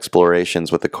his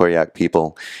explorations with the Koryak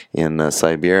people in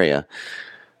Siberia.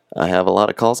 I have a lot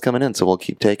of calls coming in, so we'll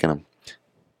keep taking them.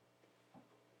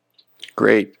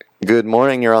 Great. Good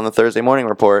morning. You're on the Thursday Morning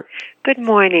Report. Good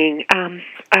morning.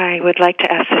 I would like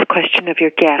to ask this question of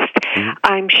your guest. Mm-hmm.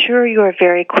 I'm sure you are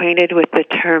very acquainted with the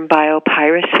term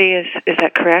biopiracy. Is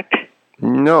that correct?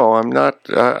 No, I'm not.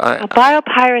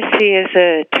 Biopiracy is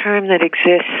a term that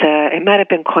exists. It might have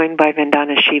been coined by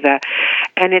Vandana Shiva,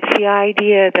 and it's the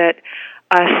idea that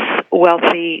us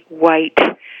wealthy white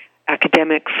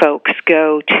academic folks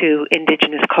go to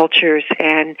indigenous cultures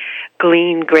and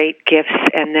glean great gifts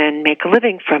and then make a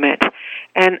living from it.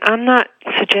 And I'm not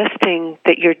suggesting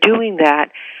that you're doing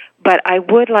that, but I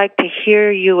would like to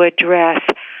hear you address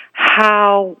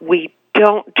how we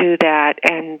don't do that,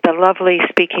 and the lovely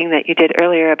speaking that you did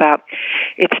earlier about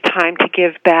it's time to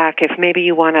give back. If maybe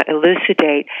you want to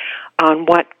elucidate on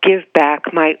what give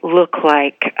back might look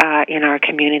like in our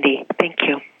community. Thank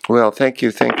you. Well, thank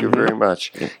you very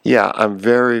much. Yeah, I'm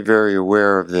very, very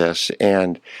aware of this.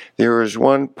 And there was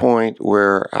one point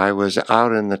where I was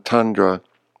out in the tundra,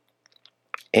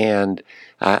 and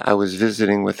I was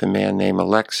visiting with a man named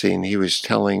Alexei, and he was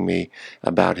telling me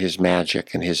about his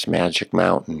magic and his magic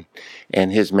mountain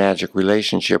and his magic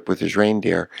relationship with his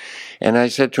reindeer. And I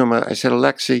said to him,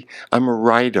 Alexei, I'm a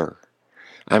writer.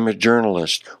 I'm a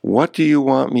journalist. What do you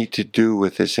want me to do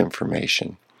with this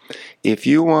information? If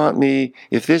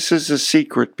this is a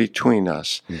secret between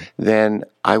us, then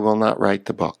I will not write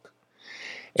the book.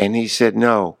 And he said,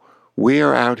 no, we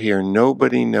are out here.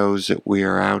 Nobody knows that we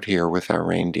are out here with our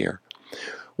reindeer.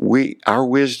 Our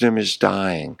wisdom is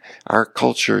dying. Our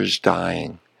culture is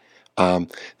dying.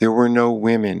 There were no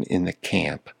women in the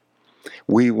camp.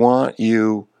 We want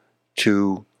you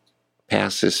to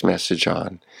pass this message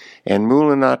on. And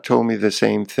Mulanat told me the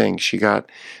same thing. She got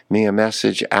me a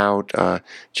message out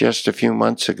just a few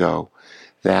months ago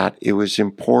that it was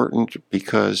important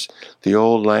because the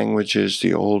old languages,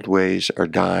 the old ways are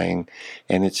dying,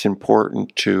 and it's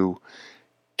important to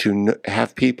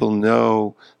have people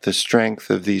know the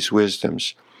strength of these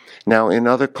wisdoms. Now, in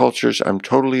other cultures, I'm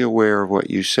totally aware of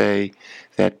what you say,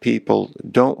 that people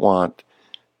don't want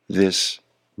this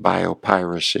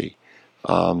biopiracy.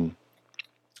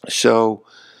 So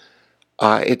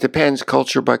it depends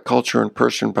culture by culture and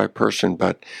person by person,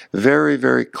 but very,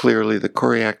 very clearly the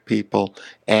Koryak people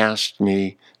asked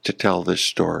me to tell this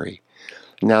story.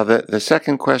 Now, the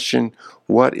second question,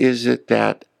 what is it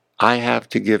that I have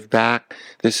to give back?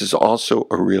 This is also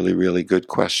a really, really good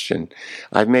question.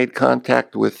 I've made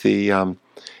contact with the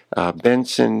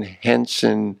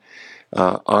Benson-Henson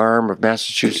arm of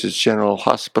Massachusetts General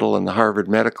Hospital and the Harvard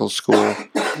Medical School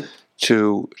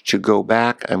to go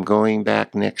back. I'm going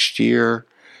back next year,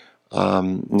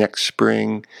 next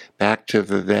spring, back to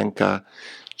Vivenka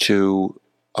to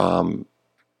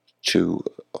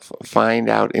find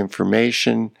out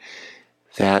information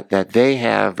that they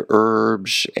have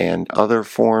herbs and other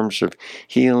forms of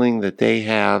healing that they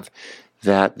have,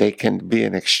 that they can be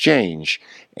an exchange.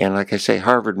 And like I say,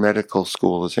 Harvard Medical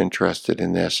School is interested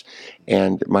in this.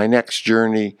 And my next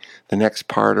journey, the next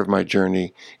part of my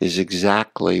journey, is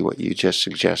exactly what you just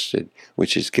suggested,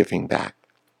 which is giving back.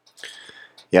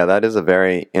 Yeah, that is a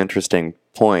very interesting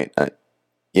point.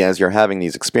 As you're having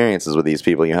these experiences with these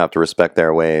people, you have to respect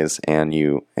their ways, and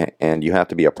you have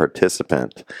to be a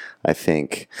participant, I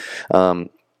think. From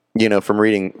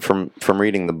reading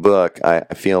the book, I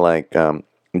feel like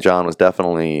John was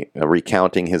definitely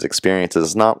recounting his experiences.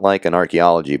 It's not like an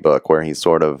archaeology book where he's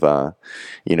sort of,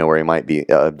 where he might be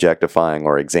objectifying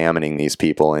or examining these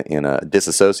people in a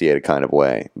disassociated kind of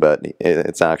way. But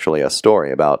it's actually a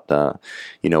story about,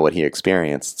 what he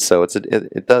experienced. So it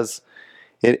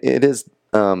is.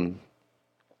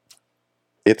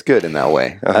 It's good in that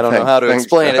way. I don't know how to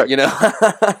explain it,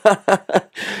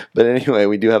 But anyway,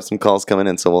 we do have some calls coming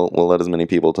in, so we'll let as many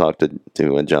people talk to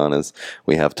John as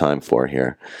we have time for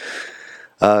here.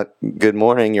 Good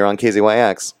morning. You're on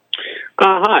KZYX.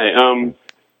 Hi.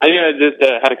 I just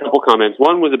had a couple comments.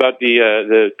 One was about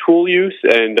the tool use,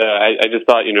 and I just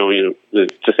thought, to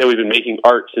say we've been making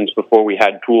art since before we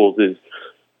had tools is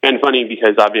kind of funny,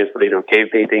 because obviously, cave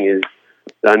painting is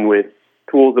done with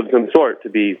tools of some sort to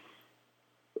be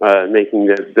making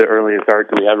the earliest art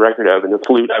that we have record of, and the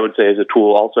flute, I would say, is a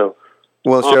tool also.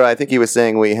 Well, sure. I think he was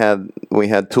saying we had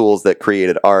tools that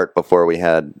created art before we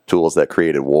had tools that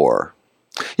created war.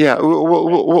 Yeah.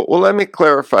 Well, let me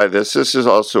clarify this. This is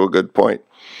also a good point.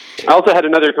 I also had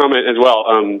another comment as well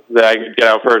that I could get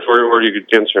out first, or you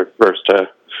could answer first.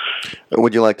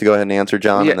 Would you like to go ahead and answer,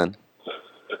 John? Yeah. And then.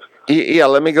 Yeah.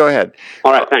 Let me go ahead.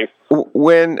 All right. Thanks.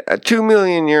 When 2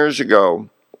 million years ago,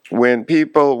 when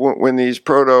these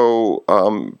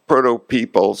proto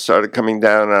people started coming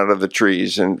down out of the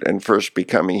trees and first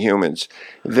becoming humans,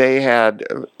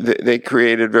 they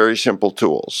created very simple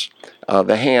tools.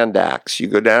 The hand axe. You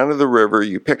go down to the river,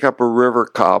 you pick up a river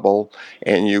cobble,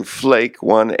 and you flake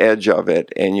one edge of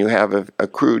it, and you have a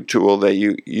crude tool that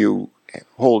you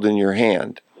hold in your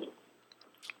hand.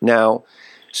 Now,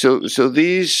 so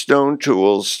these stone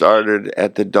tools started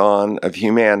at the dawn of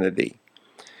humanity.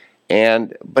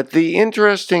 But the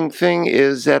interesting thing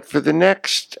is that for the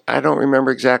next, I don't remember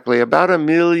exactly, about 1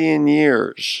 million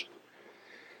years,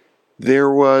 there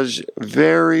was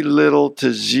very little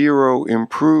to zero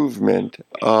improvement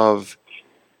of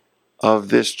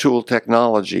this tool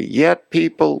technology. Yet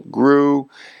people grew.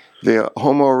 The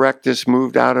Homo erectus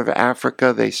moved out of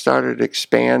Africa. They started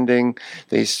expanding.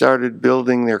 They started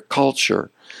building their culture.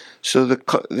 So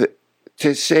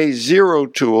to say zero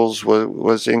tools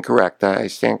was incorrect. I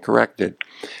stand corrected.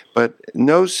 But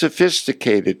no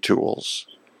sophisticated tools.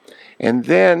 And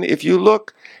then if you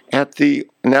look at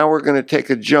now we're going to take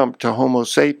a jump to Homo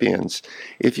sapiens.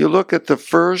 If you look at the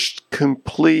first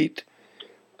complete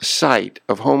site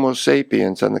of Homo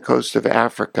sapiens on the coast of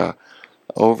Africa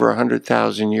over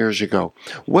 100,000 years ago,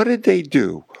 what did they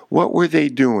do? What were they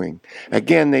doing?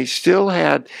 Again, they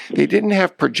didn't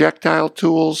have projectile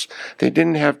tools. They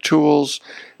didn't have tools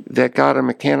that got a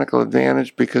mechanical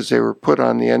advantage because they were put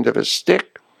on the end of a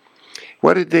stick.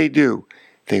 What did they do?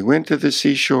 They went to the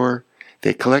seashore.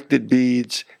 They collected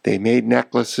beads. They made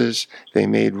necklaces. They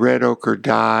made red ochre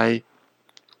dye.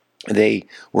 They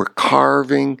were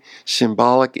carving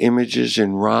symbolic images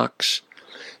in rocks.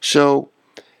 So,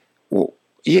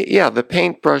 yeah, the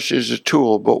paintbrush is a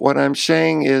tool, but what I'm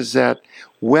saying is that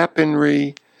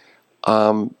weaponry,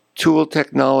 tool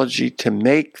technology to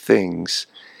make things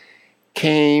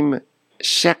came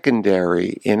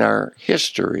secondary in our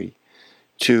history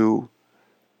to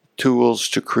tools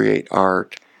to create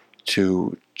art,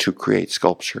 to create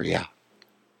sculpture. Yeah.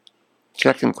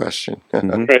 Second question.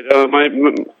 Mm-hmm.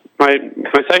 Right.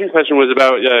 My second question was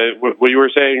about what you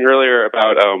were saying earlier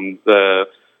about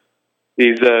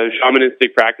these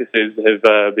shamanistic practices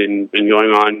have been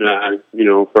going on,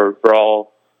 for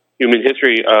all human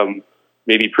history,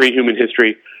 maybe pre-human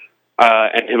history,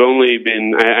 and have only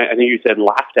been, I think you said,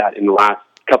 laughed at in the last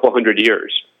couple hundred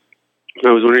years.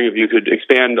 I was wondering if you could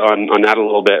expand on that a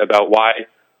little bit about why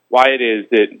it is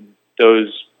that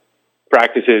those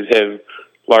practices have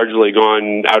largely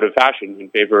gone out of fashion in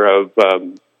favor of,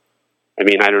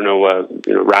 rational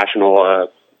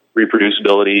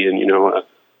reproducibility and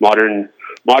modern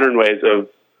ways of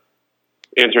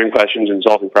answering questions and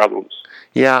solving problems.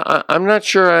 Yeah, I'm not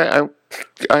sure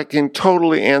I can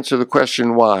totally answer the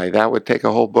question why. That would take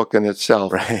a whole book in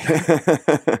itself. Right.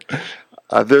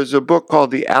 There's a book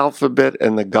called The Alphabet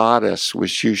and the Goddess,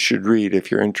 which you should read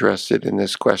if you're interested in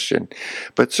this question.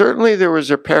 But certainly there was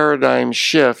a paradigm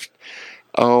shift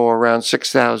around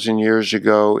 6,000 years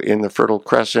ago in the Fertile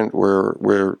Crescent,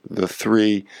 where the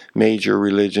three major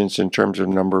religions in terms of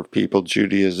number of people,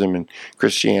 Judaism and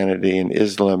Christianity and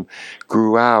Islam,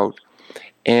 grew out.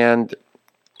 And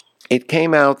it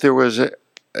came out, it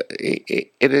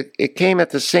came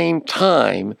at the same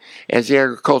time as the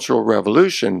agricultural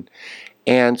revolution.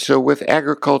 And so with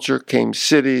agriculture came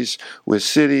cities. With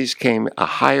cities came a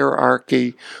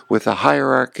hierarchy. With a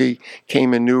hierarchy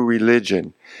came a new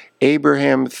religion.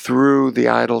 Abraham threw the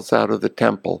idols out of the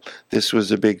temple. This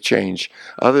was a big change.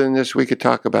 Other than this, we could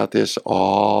talk about this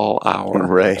all hour.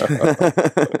 Right. All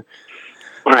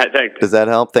right, thanks. Does that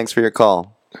help? Thanks for your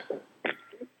call.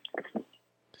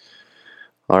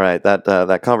 All right,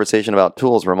 that conversation about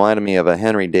tools reminded me of a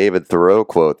Henry David Thoreau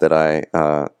quote that I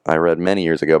read many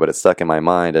years ago, but it stuck in my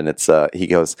mind. And it's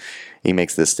he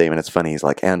makes this statement. It's funny. He's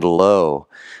like, "And lo,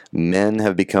 men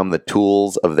have become the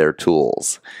tools of their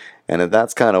tools," and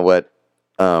that's kind of what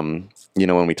when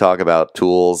we talk about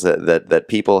tools, that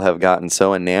people have gotten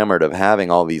so enamored of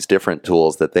having all these different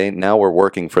tools that now we're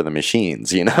working for the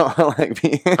machines.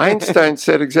 Einstein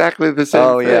said exactly the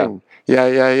same thing.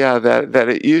 Yeah. That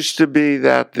it used to be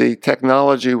that the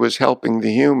technology was helping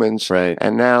the humans, right,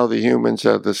 and now the humans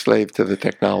are the slave to the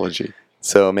technology.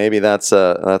 So maybe that's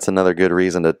another good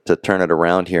reason to turn it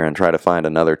around here and try to find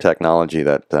another technology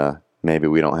that maybe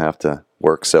we don't have to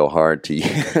work so hard to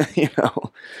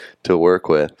to work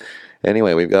with.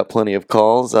 Anyway, we've got plenty of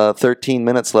calls. 13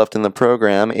 minutes left in the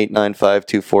program.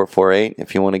 895-2448.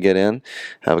 If you want to get in,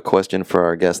 have a question for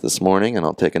our guest this morning, and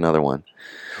I'll take another one.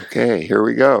 Okay, here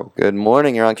we go. Good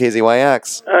morning. You're on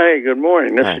KZYX. Hi, good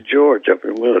morning. This is George up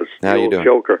in Willis. How you doing?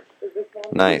 Joker.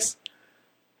 Nice.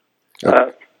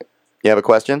 You have a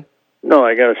question? No,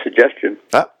 I got a suggestion.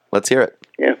 Let's hear it.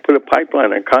 Yeah, put a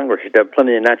pipeline in Congress. You'd have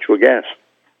plenty of natural gas.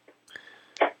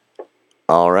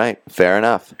 All right, fair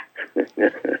enough.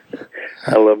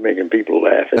 I love making people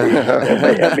laugh.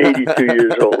 I'm 82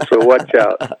 years old, so watch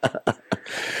out.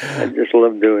 I just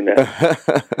love doing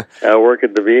that. I work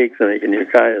at the VA clinic in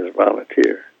Ukiah as a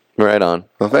volunteer. Right on.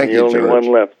 Well, thank you, George. The only one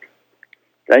left.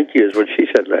 Thank you is what she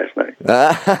said last night.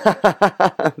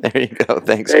 There you go.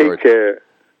 Thanks, Take George. care.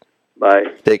 Bye.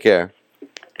 Take care.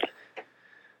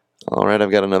 All right, I've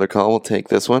got another call. We'll take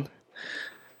this one.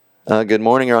 Good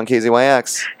morning. You're on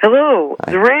KZYX. Hello.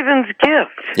 Hi. The Raven's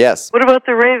gift. Yes. What about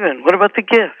the Raven? What about the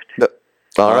gift?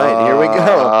 All right, here we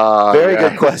go. Very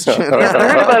good question. I haven't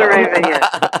heard about a Raven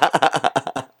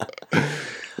yet.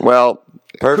 Well,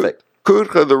 perfect.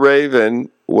 Kutcha the Raven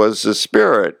was the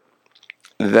spirit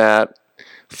that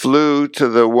flew to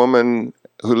the woman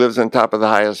who lives on top of the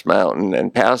highest mountain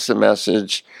and passed the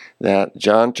message that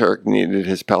John Turk needed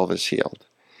his pelvis healed.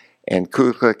 And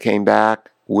Kutcha came back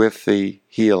with the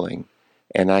healing,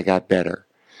 and I got better.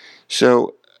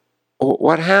 So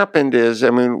what happened is,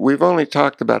 we've only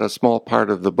talked about a small part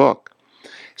of the book.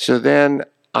 So then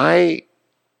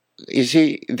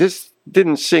this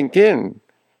didn't sink in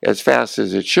as fast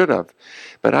as it should have.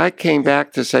 But I came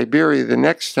back to Siberia the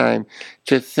next time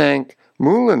to thank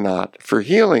Mulanat for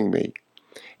healing me.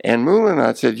 And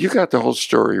Mulanat said, "You got the whole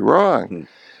story wrong.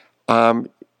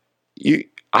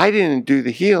 I didn't do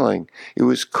the healing. It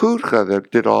was Kutcha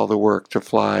that did all the work to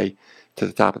fly to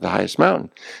the top of the highest mountain.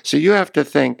 So you have to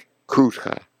thank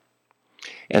Kutcha."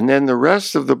 And then the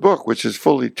rest of the book, which is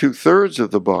fully 2/3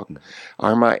 of the book,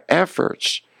 are my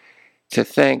efforts to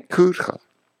thank Kutcha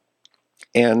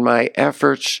and my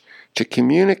efforts to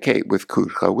communicate with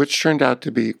Kutcha, which turned out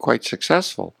to be quite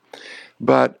successful.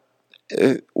 But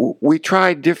we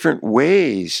tried different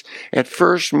ways. At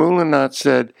first, Mulanat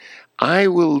said, "I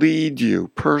will lead you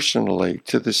personally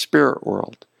to the spirit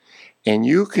world, and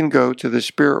you can go to the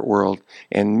spirit world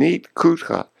and meet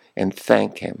Kutcha and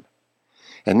thank him."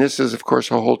 And this is, of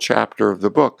course, a whole chapter of the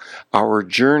book, our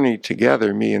journey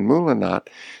together, me and Mulanat,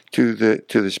 to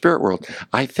the spirit world.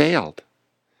 I failed.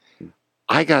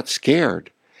 I got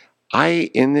scared.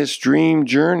 In this dream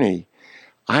journey,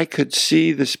 I could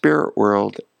see the spirit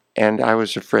world, and I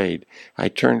was afraid. I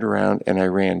turned around and I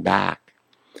ran back.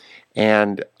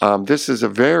 And this is a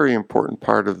very important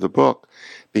part of the book,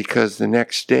 because the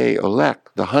next day, Olek,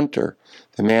 the hunter,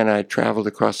 the man I traveled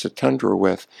across the tundra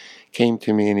with, came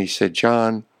to me and he said,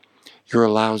 "John, you're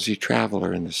a lousy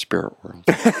traveler in the spirit world.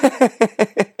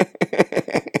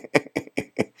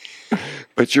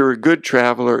 But you're a good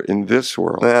traveler in this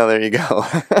world." Well, there you go.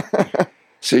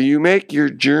 So you make your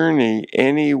journey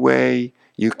any way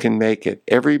you can make it.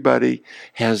 Everybody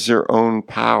has their own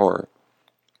power.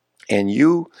 And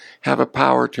you have a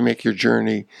power to make your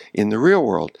journey in the real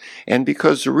world. And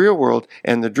because the real world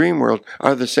and the dream world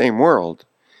are the same world,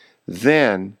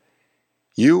 then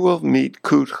you will meet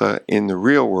Kutka in the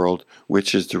real world,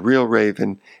 which is the real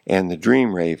raven and the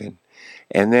dream raven.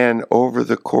 And then over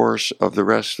the course of the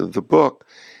rest of the book,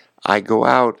 I go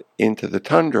out into the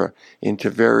tundra, into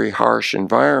very harsh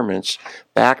environments,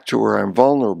 back to where I'm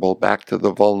vulnerable, back to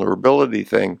the vulnerability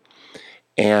thing.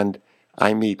 And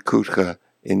I meet Kutka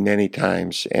in many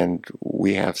times, and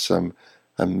we have some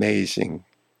amazing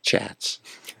chats.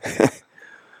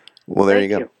 Well, there you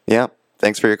go. Yeah,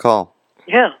 thanks for your call.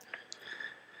 Yeah.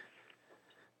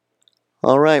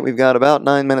 All right, we've got about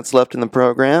 9 minutes left in the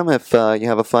program. If you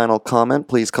have a final comment,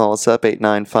 please call us up,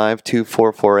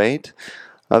 895-2448.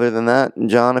 Other than that,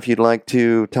 John, if you'd like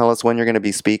to tell us when you're going to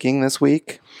be speaking this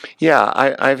week. Yeah,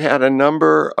 I've had a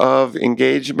number of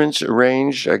engagements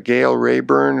arranged. Gail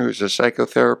Rayburn, who's a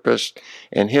psychotherapist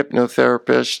and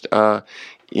hypnotherapist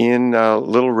in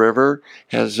Little River,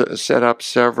 has set up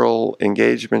several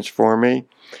engagements for me.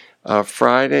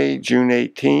 Friday, June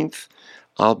 18th,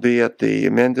 I'll be at the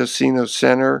Mendocino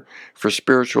Center for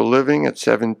Spiritual Living at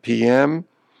 7 p.m.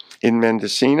 in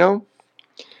Mendocino.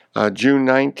 June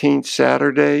 19th,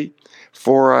 Saturday,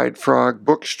 Four-Eyed Frog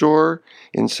Bookstore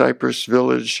in Cypress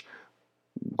Village,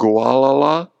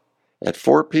 Gualala at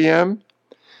 4 p.m.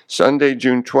 Sunday,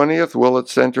 June 20th,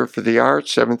 Willits Center for the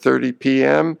Arts, 7:30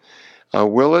 p.m.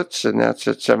 Willits, and that's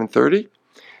at 7:30.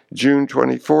 June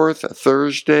 24th,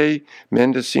 Thursday,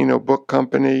 Mendocino Book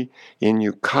Company in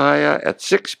Ukiah at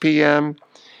 6 p.m.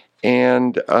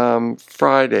 And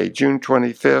Friday, June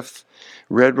 25th,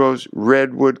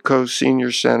 Redwood Coast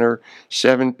Senior Center,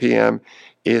 7 p.m.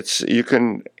 You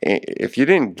can, if you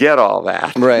didn't get all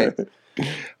that, right?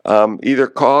 Either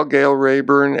call Gail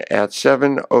Rayburn at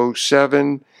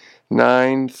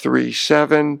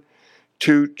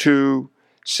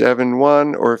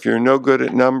 707-937-2271, or if you're no good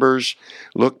at numbers,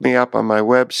 look me up on my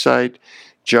website,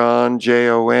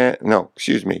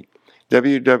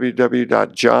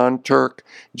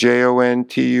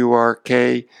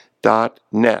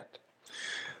 www.johnturk.net.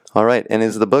 All right, and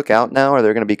is the book out now? Are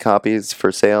there going to be copies for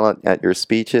sale at your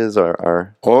speeches?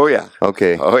 Or? Oh, yeah.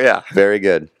 Okay. Oh, yeah. Very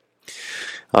good.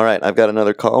 All right, I've got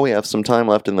another call. We have some time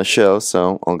left in the show,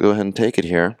 so I'll go ahead and take it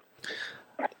here.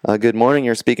 Good morning.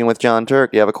 You're speaking with John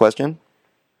Turk. Do you have a question?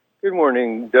 Good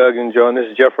morning, Doug and John. This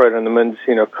is Jeff right on the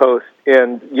Mendocino coast.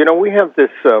 And, we have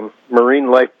this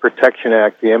Marine Life Protection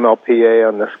Act, the MLPA,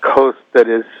 on this coast that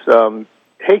is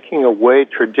taking away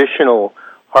traditional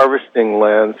harvesting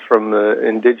lands from the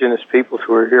indigenous peoples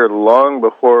who were here long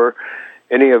before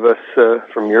any of us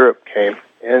from Europe came.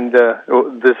 And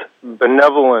this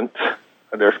benevolent,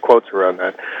 there's quotes around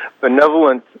that,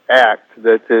 benevolent act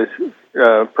that is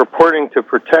purporting to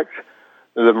protect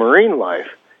the marine life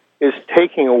is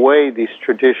taking away these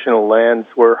traditional lands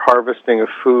where harvesting of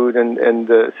food and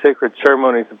the sacred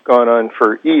ceremonies have gone on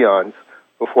for eons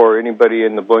before anybody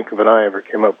in the blink of an eye ever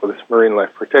came up with this Marine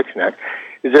Life Protection Act.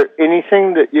 Is there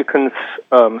anything that you can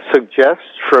suggest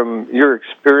from your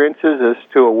experiences as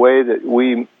to a way that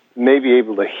we may be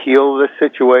able to heal this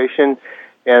situation,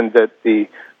 and that the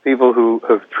people who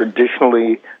have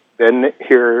traditionally been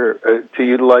here to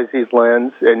utilize these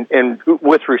lands and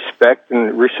with respect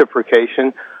and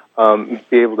reciprocation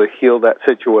be able to heal that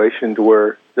situation to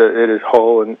where it is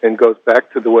whole and goes back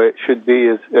to the way it should be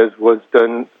as was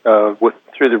done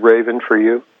through the Raven for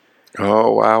you?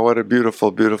 Oh, wow, what a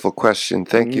beautiful, beautiful question.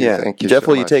 Thank you. Yeah. Thank you Jeff, so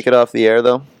will much. you take it off the air,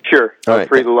 though? Sure. All I'll right.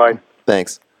 free the line.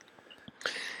 Thanks.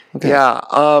 Okay. Yeah,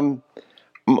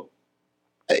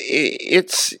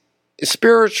 it's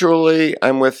spiritually,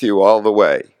 I'm with you all the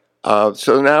way.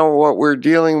 So now what we're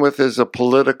dealing with is a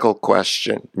political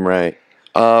question. Right.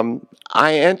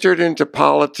 I entered into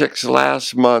politics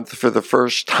last month for the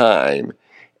first time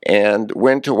and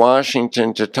went to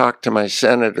Washington to talk to my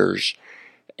senators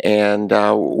and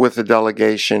with a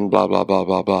delegation, blah, blah, blah,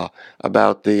 blah, blah,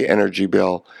 about the energy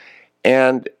bill.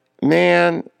 And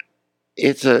man,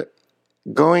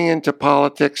 going into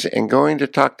politics and going to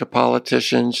talk to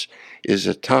politicians is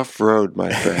a tough road,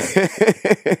 my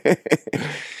friend.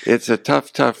 It's a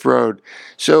tough, tough road.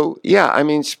 So, yeah, I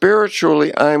mean,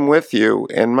 spiritually, I'm with you.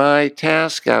 And my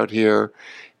task out here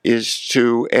is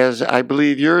to, as I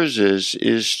believe yours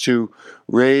is to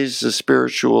raise the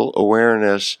spiritual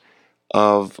awareness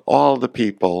of all the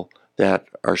people that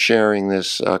are sharing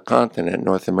this continent,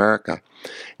 North America.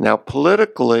 Now,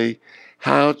 politically,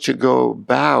 how to go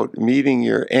about meeting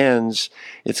your ends,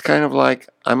 it's kind of like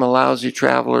I'm a lousy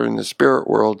traveler in the spirit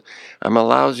world. I'm a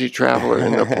lousy traveler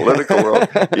in the political world,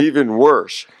 even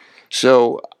worse.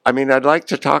 So, I mean, I'd like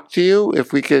to talk to you.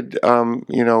 If we could,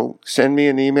 send me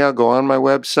an email, go on my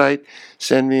website,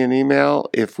 send me an email.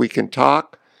 If we can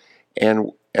talk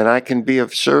and I can be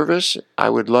of service, I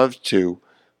would love to.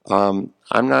 I'm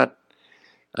not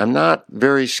I'm not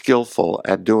very skillful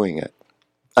at doing it.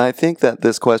 I think that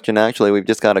this question, actually, we've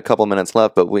just got a couple minutes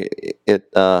left, but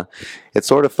it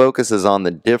sort of focuses on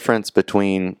the difference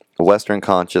between Western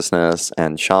consciousness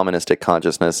and shamanistic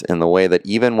consciousness, in the way that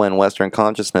even when Western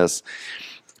consciousness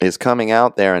is coming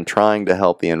out there and trying to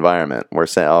help the environment, we're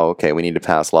saying, oh, okay, we need to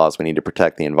pass laws, we need to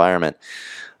protect the environment.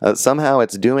 Somehow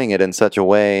it's doing it in such a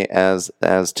way as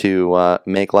to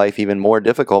make life even more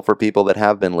difficult for people that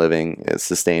have been living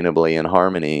sustainably in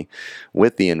harmony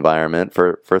with the environment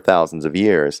for thousands of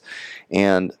years.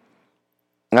 And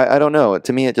I don't know,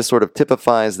 to me it just sort of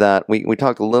typifies that. We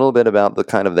talked a little bit about the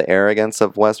kind of the arrogance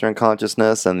of Western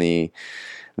consciousness and the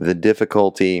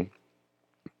difficulty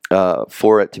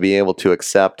for it to be able to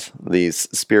accept these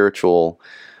spiritual,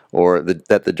 or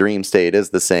that the dream state is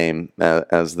the same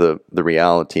as the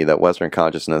reality that Western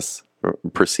consciousness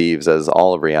perceives as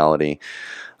all of reality.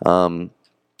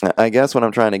 I guess what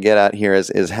I'm trying to get at here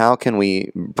is how can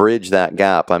we bridge that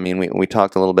gap? I mean, we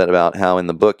talked a little bit about how in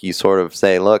the book you sort of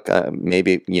say, look,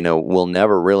 maybe, we'll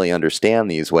never really understand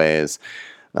these ways.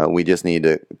 We just need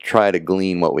to try to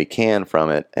glean what we can from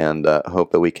it, and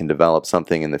hope that we can develop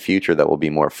something in the future that will be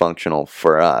more functional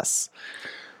for us.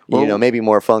 Well, maybe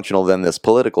more functional than this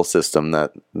political system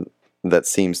that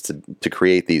seems to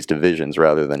create these divisions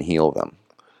rather than heal them.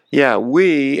 Yeah,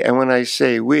 we, and when I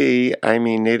say we, I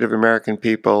mean Native American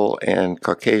people and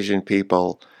Caucasian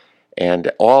people and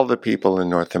all the people in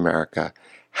North America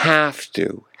have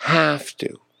to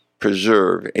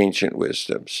preserve ancient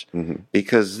wisdoms,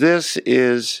 because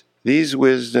these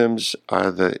wisdoms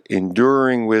are the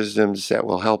enduring wisdoms that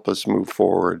will help us move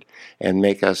forward and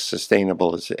make us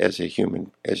sustainable as a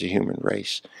human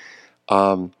race.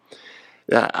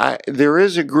 There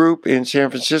is a group in San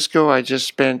Francisco. I just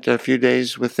spent a few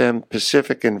days with them,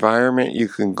 Pacific Environment. You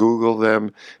can Google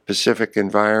them, Pacific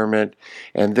Environment,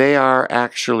 and they are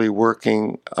actually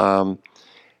working on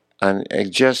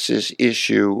just this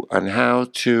issue on how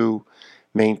to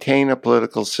maintain a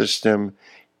political system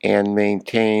and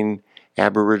maintain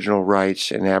Aboriginal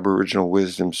rights and Aboriginal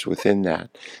wisdoms within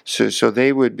that. So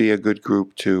they would be a good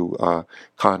group to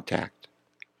contact.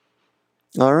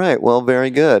 All right, well, very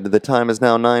good. The time is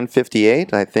now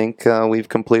 9:58. I think we've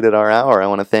completed our hour. I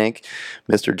want to thank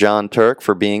Mr. John Turk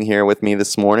for being here with me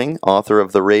this morning, author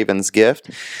of The Raven's Gift.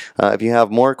 If you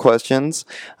have more questions,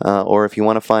 or if you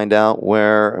want to find out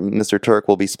where Mr. Turk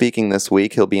will be speaking this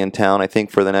week, he'll be in town, I think,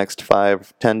 for the next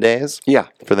 5-10 days? Yeah.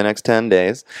 For the next 10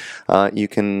 days. You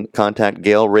can contact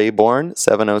Gail Rayborn,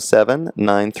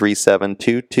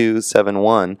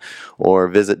 707-937-2271, or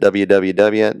visit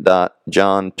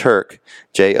www.johnturk,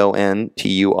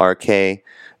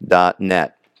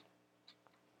 JONTURK.net.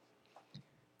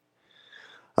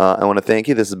 I want to thank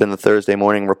you. This has been the Thursday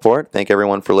Morning Report. Thank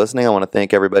everyone for listening. I want to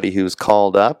thank everybody who's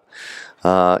called up.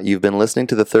 You've been listening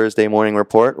to the Thursday Morning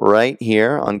Report right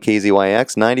here on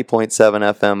KZYX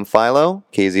 90.7 FM Philo,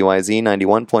 KZYZ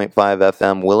 91.5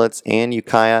 FM Willits, and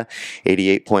Ukiah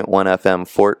 88.1 FM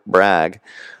Fort Bragg.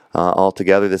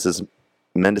 Altogether, this is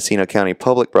Mendocino County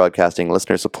Public Broadcasting,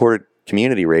 listener-supported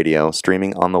community radio,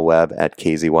 streaming on the web at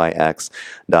kzyx.org.